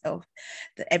everything is off,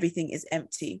 that everything is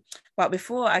empty. But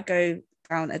before I go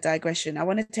down a digression, I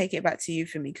want to take it back to you,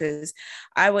 for me, because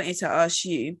I wanted to ask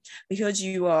you, because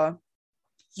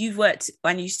you've worked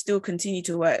and you still continue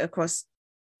to work across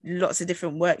lots of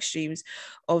different work streams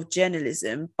of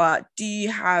journalism, but do you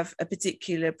have a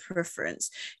particular preference?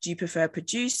 Do you prefer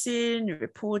producing,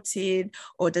 reporting,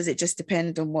 or does it just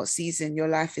depend on what season your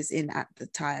life is in at the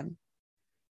time?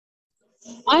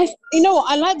 I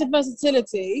like the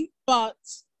versatility, but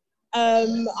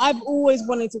I've always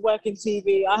wanted to work in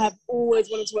TV. I have always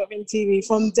wanted to work in TV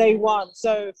from day one.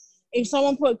 So if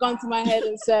someone put a gun to my head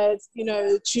and said, you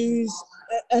know, choose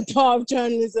a part of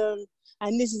journalism,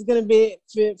 and this is going to be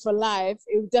it for life,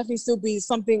 it would definitely still be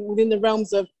something within the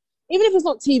realms of, even if it's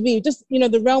not TV, just, you know,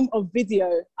 the realm of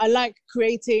video. I like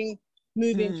creating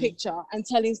moving picture and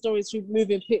telling stories through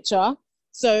moving picture.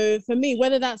 So for me,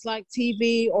 whether that's like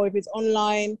TV or if it's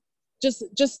online,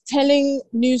 just telling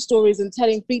news stories and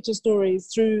telling feature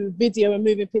stories through video and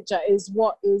moving picture is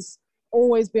what has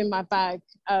always been my bag.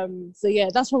 So yeah,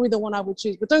 that's probably the one I would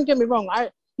choose. But don't get me wrong, I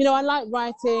like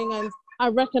writing, and I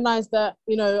recognize that,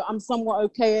 you know, I'm somewhat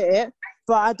okay at it,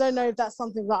 but I don't know if that's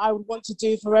something that I would want to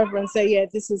do forever and say, yeah,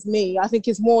 this is me. I think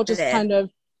it's more just kind of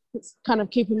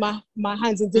keeping my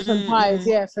hands in different pies,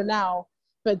 for now.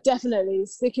 But definitely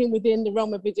sticking within the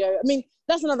realm of video. I mean,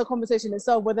 that's another conversation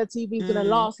itself, whether TV is going to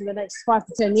last in the next 5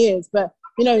 to 10 years. But,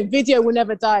 you know, video will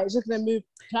never die. It's just going to move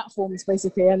platforms,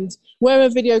 basically. And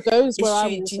wherever video goes, where I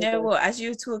will. Do you know what? As you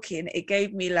were talking, it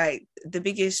gave me like the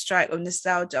biggest strike of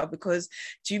nostalgia, because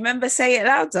do you remember Say It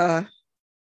Louder?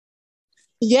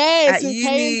 Yes, with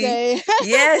Day.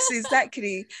 Yes,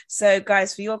 exactly. So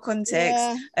guys, for your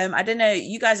context, I don't know,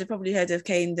 you guys have probably heard of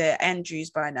Kehinde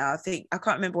Andrews by now. I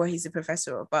can't remember what he's a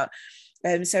professor of, but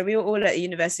so we were all at the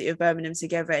University of Birmingham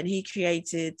together, and he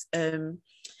created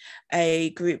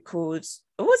a group called,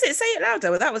 or was it Say It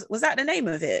Louder? Was that the name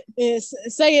of it? Yes,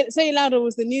 Say It Louder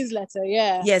was the newsletter,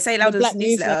 yeah. Yeah, Say It Louder was the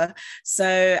newsletter. So,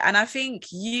 and I think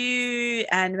you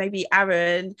and maybe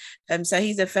Aaron, so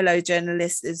he's a fellow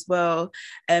journalist as well,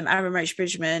 Aaron Roach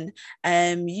Bridgman,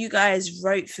 you guys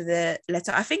wrote for the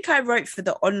letter. I think I wrote for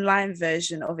the online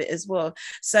version of it as well.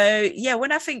 So yeah,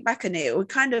 when I think back on it, we've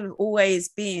kind of always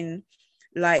been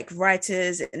like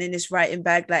writers and in this writing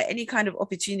bag, like any kind of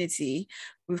opportunity,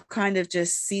 we've kind of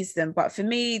just seized them. But for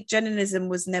me, journalism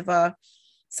was never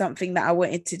something that I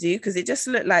wanted to do, because it just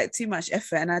looked like too much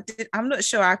effort, and I'm not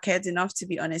sure I cared enough, to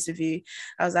be honest with you.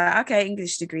 I was like, okay,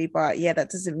 English degree, but yeah, that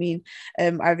doesn't mean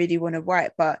I really want to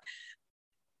write. But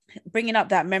bringing up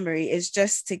that memory is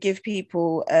just to give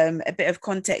people a bit of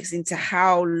context into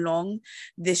how long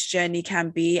this journey can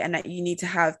be, and that you need to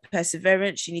have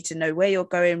perseverance. You need to know where you're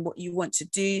going, what you want to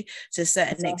do to a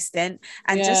certain extent,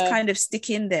 and just kind of stick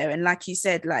in there. And like you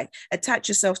said, like attach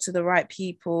yourself to the right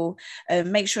people,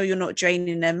 make sure you're not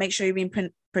draining them, make sure you're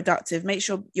being productive, make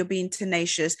sure you're being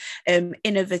tenacious,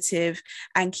 innovative,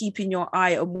 and keeping your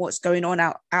eye on what's going on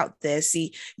out there.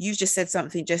 See, you just said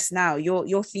something just now,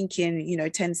 you're thinking, you know,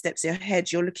 10 steps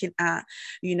ahead. You're looking at,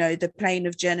 you know, the plane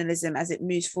of journalism as it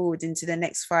moves forward into the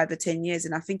next 5 or 10 years.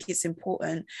 And I think it's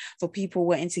important for people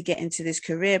wanting to get into this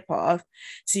career path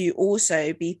to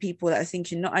also be people that are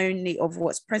thinking not only of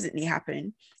what's presently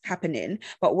happening,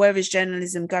 but where is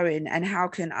journalism going, and how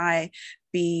can I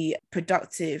be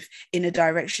productive in a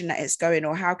direction that it's going,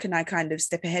 or how can I kind of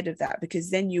step ahead of that, because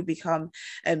then you become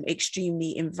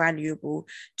extremely invaluable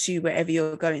to wherever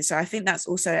you're going. So I think that's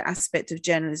also an aspect of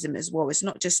journalism as well. It's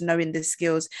not just knowing the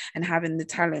skills and having the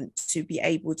talent to be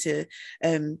able to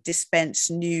dispense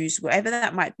news, whatever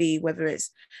that might be, whether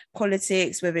it's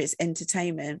politics, whether it's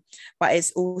entertainment, but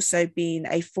it's also being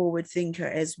a forward thinker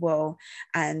as well,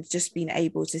 and just being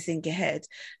able to think ahead.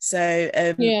 So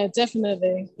yeah,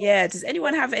 definitely. Yeah, does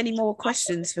anyone have any more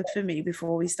questions for me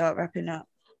before we start wrapping up?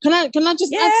 Can I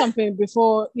just add something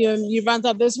before you round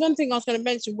up? There's one thing I was going to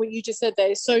mention. What you just said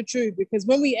there is so true, because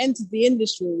when we entered the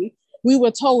industry, we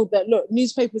were told that, look,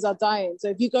 newspapers are dying. So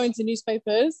if you go into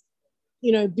newspapers,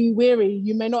 be wary.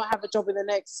 You may not have a job in the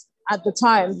next, at the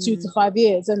time, 2 to 5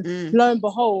 years. And lo and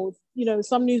behold,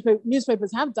 some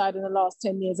newspapers have died in the last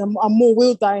 10 years, and more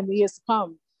will die in the years to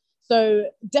come. So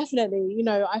definitely,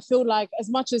 I feel like as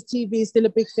much as TV is still a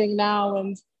big thing now,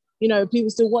 and, people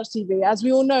still watch TV, as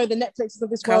we all know, the Netflixes of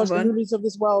this world, the Hulu's of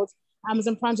this world,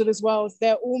 Amazon Primes of this world,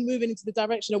 they're all moving into the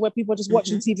direction of where people are just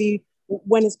watching TV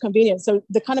when it's convenient. So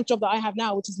the kind of job that I have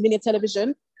now, which is linear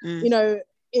television,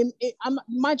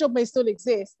 my job may still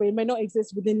exist, but it may not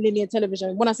exist within linear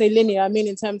television. When I say linear, I mean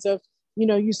in terms of,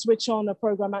 you switch on a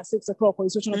program at 6 o'clock, or you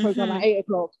switch on a program at 8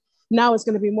 o'clock. Now it's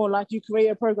going to be more like you create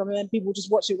a program and then people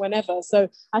just watch it whenever. So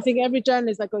I think every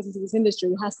journalist that goes into this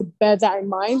industry has to bear that in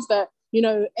mind, that,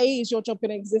 A, is your job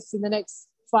going to exist in the next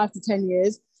 5 to 10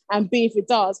 years? And B, if it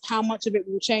does, how much of it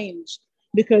will change?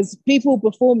 Because people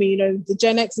before me, the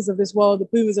Gen X's of this world, the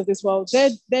boomers of this world,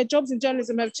 their jobs in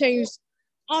journalism have changed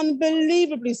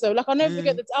unbelievably so. Like, I'll never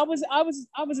forget that I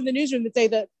was in the newsroom the day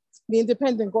that the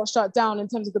Independent got shut down in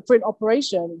terms of the print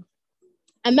operation.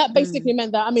 And that basically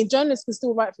meant that, journalists can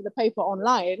still write for the paper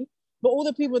online, but all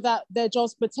the people that their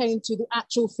jobs pertain to the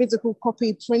actual physical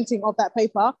copy printing of that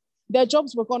paper, their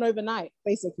jobs were gone overnight,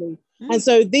 basically. And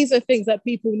so these are things that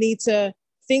people need to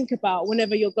think about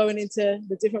whenever you're going into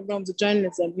the different realms of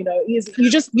journalism. You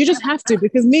just have to,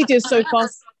 because media is so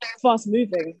fast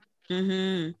moving.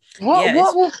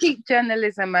 What will keep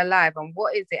journalism alive, and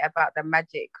what is it about the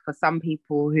magic for some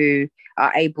people who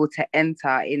are able to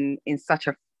enter in such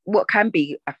a, what can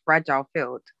be a fragile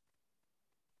field?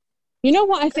 You know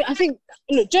what I think,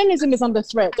 look, journalism is under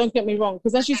threat, don't get me wrong,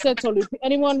 because as you said, Tolu,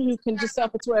 anyone who can just set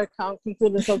up a Twitter account can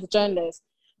call themselves a journalist.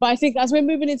 But I think as we're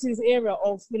moving into this era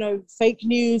of, fake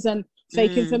news and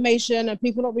fake information and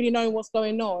people not really knowing what's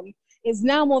going on, it's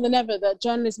now more than ever that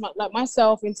journalists like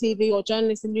myself in TV, or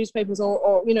journalists in newspapers,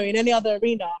 or in any other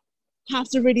arena, have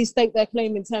to really stake their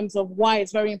claim in terms of why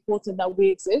it's very important that we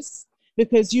exist,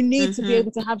 because you need to be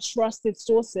able to have trusted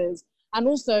sources. And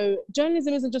also,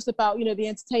 journalism isn't just about, the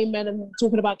entertainment and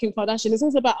talking about Kim Kardashian. It's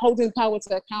also about holding power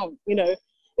to account.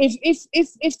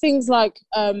 If things like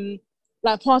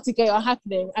Partygate are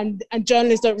happening and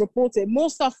journalists don't report it, more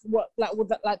stuff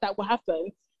like that will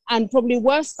happen, and probably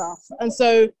worse stuff. And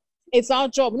so it's our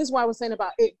job, and this is why I was saying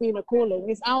about it being a calling.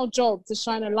 It's our job to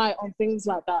shine a light on things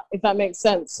like that, if that makes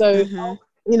sense. So,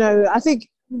 I think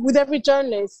with every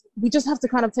journalist, we just have to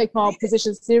kind of take our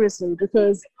position seriously,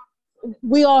 because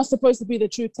we are supposed to be the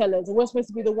truth tellers, and we're supposed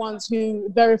to be the ones who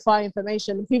verify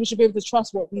information, and people should be able to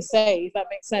trust what we say, if that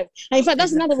makes sense. And in fact,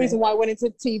 that's another reason why I went into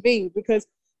TV, because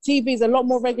TV is a lot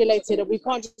more regulated, and we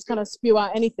can't just kind of spew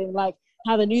out anything like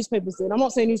how the newspapers do. And I'm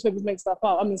not saying newspapers make stuff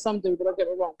up. Some do, but don't get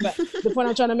me wrong. But the point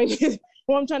I'm trying to make is,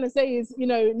 what I'm trying to say is,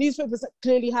 newspapers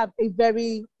clearly have a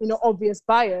very, obvious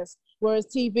bias, whereas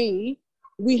TV,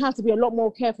 we have to be a lot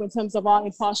more careful in terms of our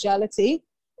impartiality,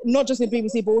 not just in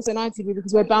BBC, but also in ITV,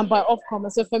 because we're bound by Ofcom.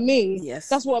 And so for me,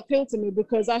 that's what appealed to me,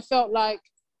 because I felt like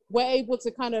we're able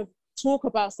to kind of talk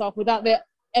about stuff without there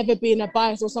ever being a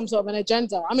bias or some sort of an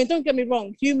agenda. Don't get me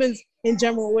wrong, humans in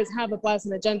general always have a bias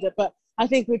and agenda, but I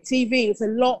think with TV, it's a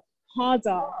lot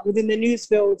harder within the news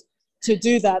field to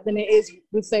do that than it is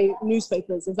with, say,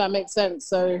 newspapers, if that makes sense.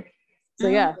 So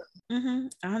yeah.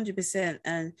 100%.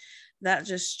 And that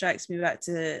just strikes me back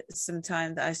to some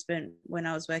time that I spent when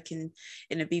I was working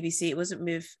in a BBC. It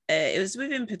was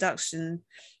within production,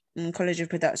 College of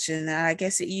Production, and I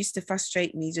guess it used to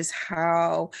frustrate me just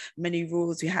how many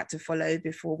rules we had to follow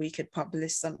before we could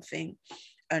publish something,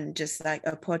 and just like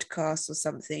a podcast or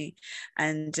something,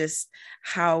 and just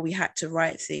how we had to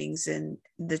write things and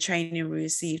the training we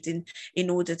received in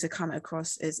order to come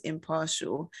across as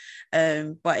impartial.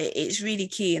 But it's really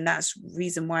key, and that's the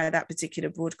reason why that particular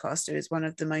broadcaster is one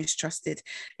of the most trusted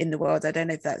in the world. I don't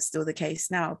know if that's still the case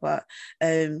now, but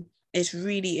it's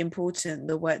really important,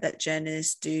 the work that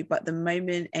journalists do. But the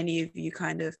moment any of you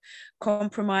kind of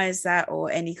compromise that, or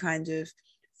any kind of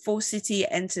falsity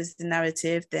enters the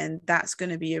narrative, then that's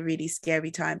going to be a really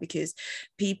scary time, because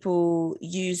people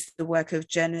use the work of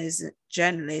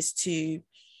journalists to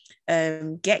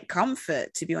get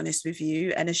comfort, to be honest with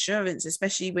you, and assurance,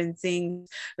 especially when things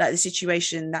like the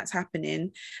situation that's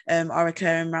happening are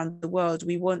occurring around the world.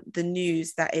 We want the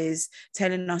news that is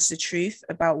telling us the truth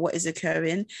about what is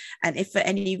occurring, and if for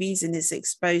any reason it's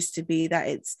exposed to be that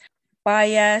it's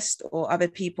biased or other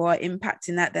people are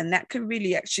impacting that, then that can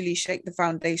really actually shake the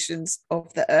foundations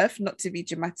of the earth. Not to be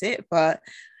dramatic, but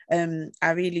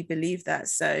I really believe that.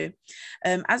 So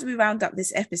as we round up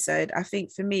this episode, I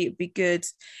think for me it'd be good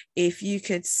if you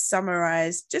could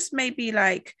summarize just maybe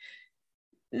like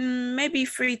maybe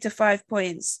 3 to 5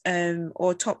 points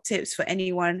or top tips for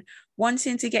anyone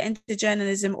wanting to get into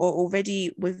journalism or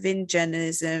already within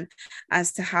journalism,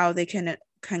 as to how they can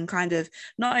kind of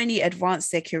not only advance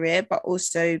their career but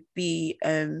also be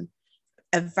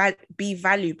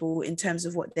valuable in terms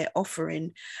of what they're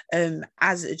offering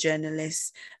as a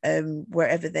journalist,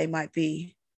 wherever they might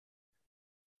be.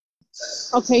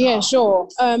 Okay, yeah, sure.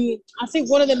 I think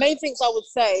one of the main things I would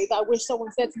say that I wish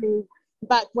someone said to me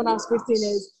back when I was 15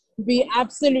 is be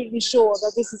absolutely sure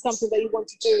that this is something that you want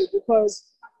to do, because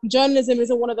journalism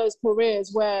isn't one of those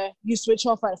careers where you switch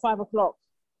off at 5 o'clock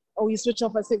or you switch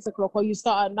off at 6 o'clock or you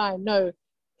start at 9. No,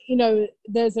 you know,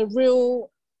 there's a real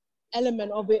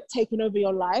element of it taking over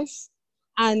your life,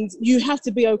 and you have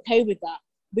to be okay with that,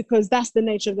 because that's the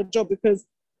nature of the job, because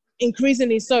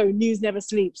increasingly so news never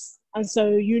sleeps, and so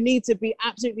you need to be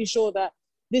absolutely sure that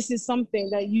this is something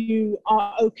that you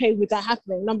are okay with that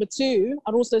happening. Number two,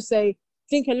 I'd also say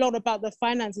think a lot about the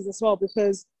finances as well,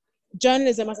 because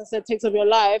journalism, as I said, takes over your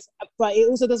life, but it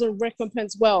also doesn't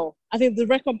recompense well. I think the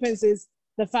recompense is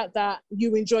the fact that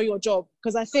you enjoy your job,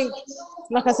 because I think,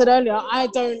 like I said earlier, I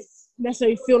don't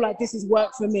necessarily feel like this is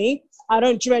work for me. I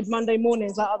don't dread Monday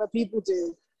mornings like other people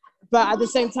do, but at the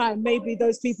same time, maybe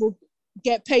those people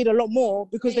get paid a lot more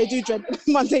because they do dread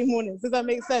Monday mornings. Does that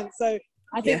make sense? So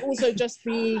I think also just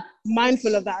be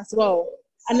mindful of that as well.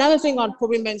 Another thing I'd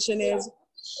probably mention is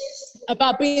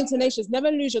about being tenacious.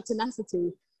 Never lose your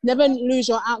tenacity, never lose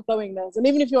your outgoingness, and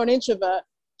even if you're an introvert,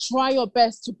 try your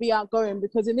best to be outgoing,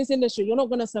 because in this industry you're not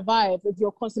going to survive if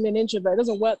you're constantly an introvert. It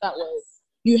doesn't work that way.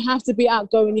 You have to be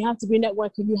outgoing, you have to be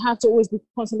networking, you have to always be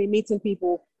constantly meeting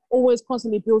people, always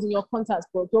constantly building your contacts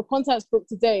book. Your contacts book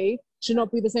today should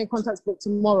not be the same contacts book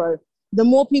tomorrow. The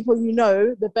more people you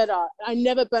know, the better. I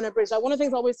never burn a bridge. Like, one of the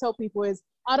things I always tell people is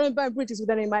I don't burn bridges with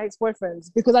any of my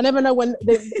ex-boyfriends, because I never know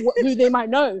who they might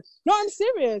know. No, I'm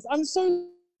serious. I'm so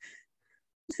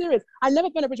serious. I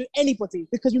never burn a bridge with anybody,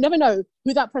 because you never know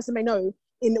who that person may know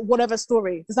in whatever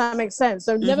story. Does that make sense?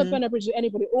 So never burn a bridge with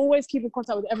anybody. Always keep in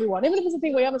contact with everyone. Even if it's a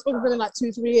thing where you haven't spoken to them in like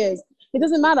 2-3 years, it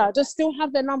doesn't matter. Just still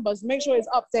have their numbers. Make sure it's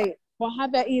update, or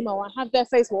have their email, or have their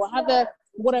Facebook, or have their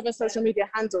whatever social media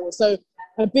handle. So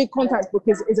a big contact book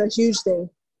is a huge thing.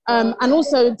 And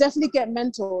also definitely get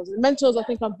mentors. Mentors, I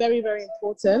think, are very, very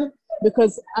important,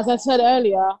 because as I said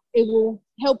earlier, it will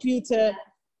help you to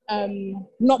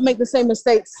not make the same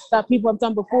mistakes that people have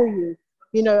done before you.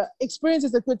 You know, experience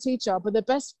is a good teacher, but the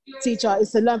best teacher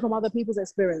is to learn from other people's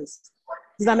experience.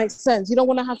 Does that make sense? You don't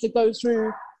want to have to go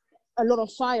through a lot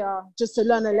of fire just to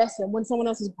learn a lesson when someone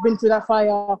else has been through that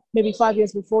fire maybe 5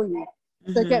 years before you.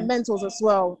 So get mentors as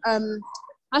well.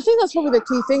 I think that's probably the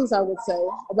key things I would say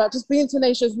about just being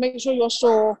tenacious, make sure you're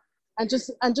sure, and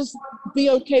just be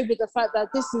okay with the fact that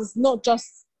this is not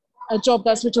just a job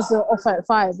that switches off at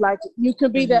 5. Like, you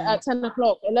could be there at 10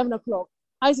 o'clock, 11 o'clock.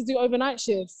 I used to do overnight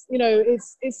shifts. You know,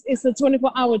 it's a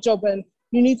 24-hour job, and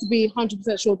you need to be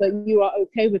 100% sure that you are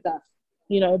okay with that.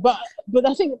 You know, but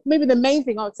I think maybe the main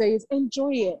thing I would say is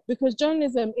enjoy it, because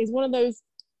journalism is one of those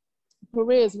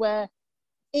careers where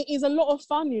it is a lot of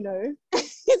fun. You know,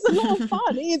 it's a lot of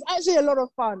fun. It is actually a lot of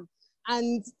fun,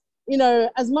 and you know,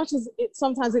 as much as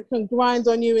sometimes it can grind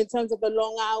on you in terms of the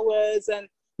long hours and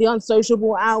the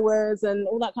unsociable hours and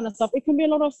all that kind of stuff, it can be a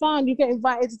lot of fun. You get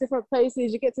invited to different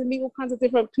places, you get to meet all kinds of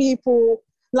different people.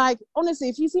 Like, honestly,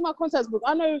 if you see my contacts book,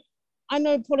 I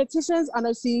know politicians, I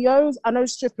know CEOs, I know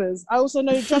strippers, I also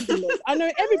know drug dealers. I know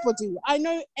everybody,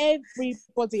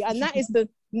 and that is the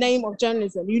name of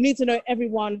journalism. You need to know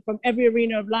everyone from every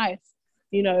arena of life,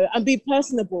 you know, and be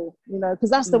personable, you know,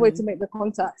 because that's the way to make the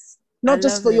contacts, not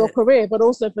just for your career, but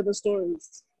also for the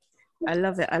stories. I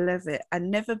love it. I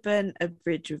never burn a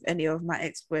bridge with any of my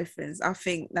ex-boyfriends. I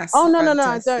think that's no,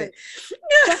 I don't.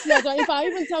 Trust me, I don't. If I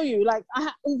even tell you, like,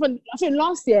 I think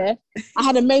last year I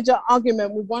had a major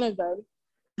argument with one of them,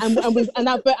 and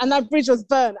that bridge was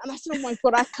burned. And I said, oh my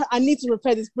God, I need to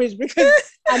repair this bridge, because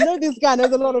I know this guy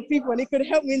knows a lot of people and he could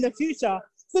help me in the future.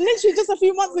 So literally just a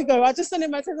few months ago, I just sent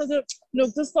him my text. I said,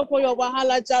 look, just stop all your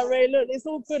wahala, Jare. Look, it's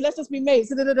all good. Let's just be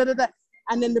mates.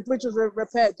 And then the bridge was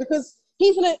repaired because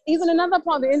he's in another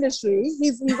part of the industry.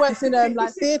 He works in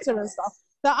like theatre and stuff.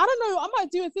 So I don't know. I might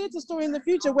do a theatre story in the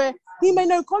future where he may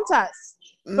know contacts,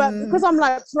 but because I'm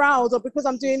like proud or because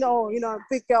I'm doing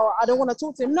big girl, I don't want to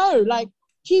talk to him. No, like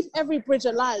keep every bridge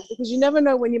alive because you never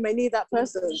know when you may need that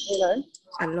person.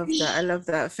 I love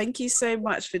that. Thank you so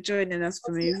much for joining us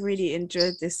for me. Really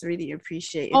enjoyed this. Really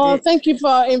appreciated it. Thank you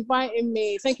for inviting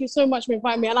me. Thank you so much for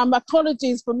inviting me. And I'm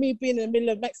apologies for me being in the middle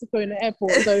of Mexico in the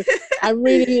airport. So I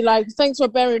really thanks for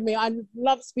bearing me. I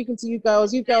love speaking to you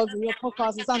girls and your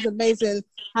podcast. It sounds amazing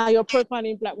how you're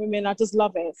profiling Black women. I just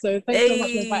love it. So thanks so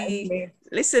much for inviting me.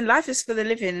 Listen, life is for the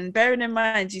living, and bearing in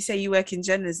mind you say you work in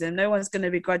journalism, no one's going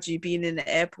to begrudge you being in the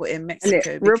airport in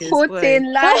Mexico.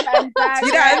 Reporting live and direct.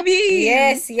 You know what I mean?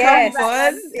 Yes. Come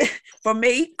on. From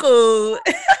Mexico.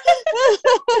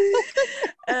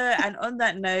 And on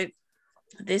that note,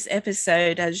 this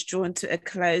episode has drawn to a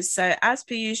close. So as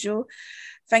per usual,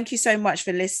 thank you so much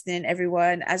for listening,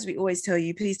 everyone. As we always tell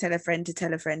you, please tell a friend to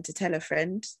tell a friend to tell a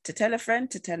friend to tell a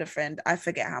friend to tell a friend. I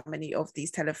forget how many of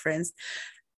these tell a friends.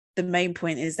 The main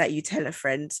point is that you tell a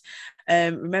friend.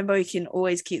 Remember, you can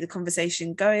always keep the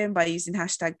conversation going by using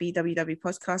hashtag BWW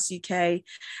Podcast UK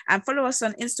and follow us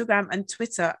on Instagram and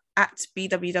Twitter at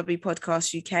BWW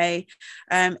Podcast UK.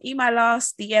 Email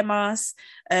us, DM us.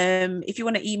 If you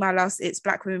want to email us, it's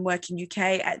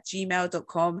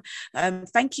blackwomenworkinguk@gmail.com.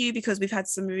 Thank you, because we've had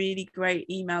some really great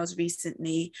emails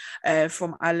recently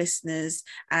from our listeners,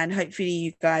 and hopefully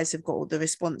you guys have got all the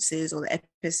responses or the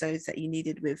episodes that you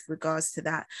needed with regards to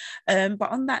that. But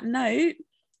on that note,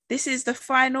 this is the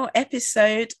final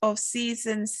episode of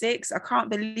season 6. I can't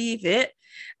believe it.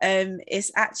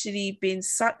 It's actually been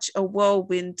such a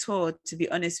whirlwind tour, to be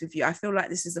honest with you. I feel like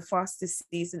this is the fastest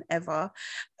season ever.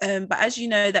 But as you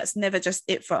know, that's never just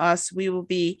it for us. We will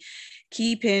be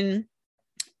keeping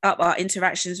up our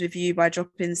interactions with you by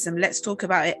dropping some Let's Talk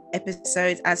About It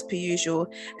episodes as per usual,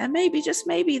 and maybe, just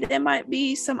maybe, there might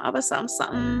be some other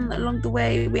something along the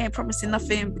way. We ain't promising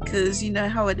nothing because you know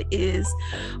how it is,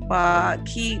 but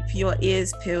keep your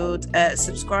ears peeled.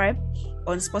 Subscribe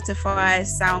on Spotify,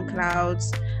 SoundCloud,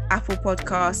 Apple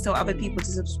Podcasts. Tell other people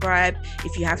to subscribe.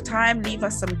 If you have time, leave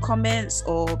us some comments,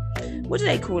 or what do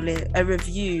they call it, a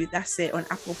review. That's it, on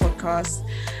Apple Podcasts.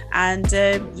 And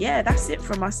that's it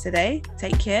from us today.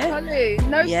 Take care. Tolu,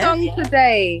 no song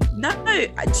today. No, do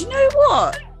you know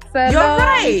what? You're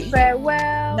right.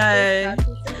 Farewell. No,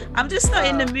 I'm just not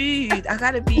in the mood. I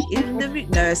gotta be in the mood.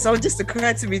 No, so it just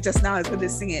occurred to me just now I was gonna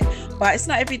sing it, but it's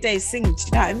not every day sing. Do you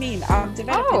know what I mean? I'm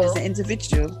developing as an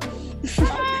individual.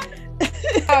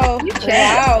 Wow.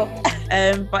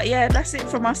 But yeah, that's it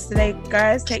from us today,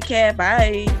 guys. Take care.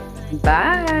 Bye.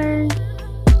 Bye.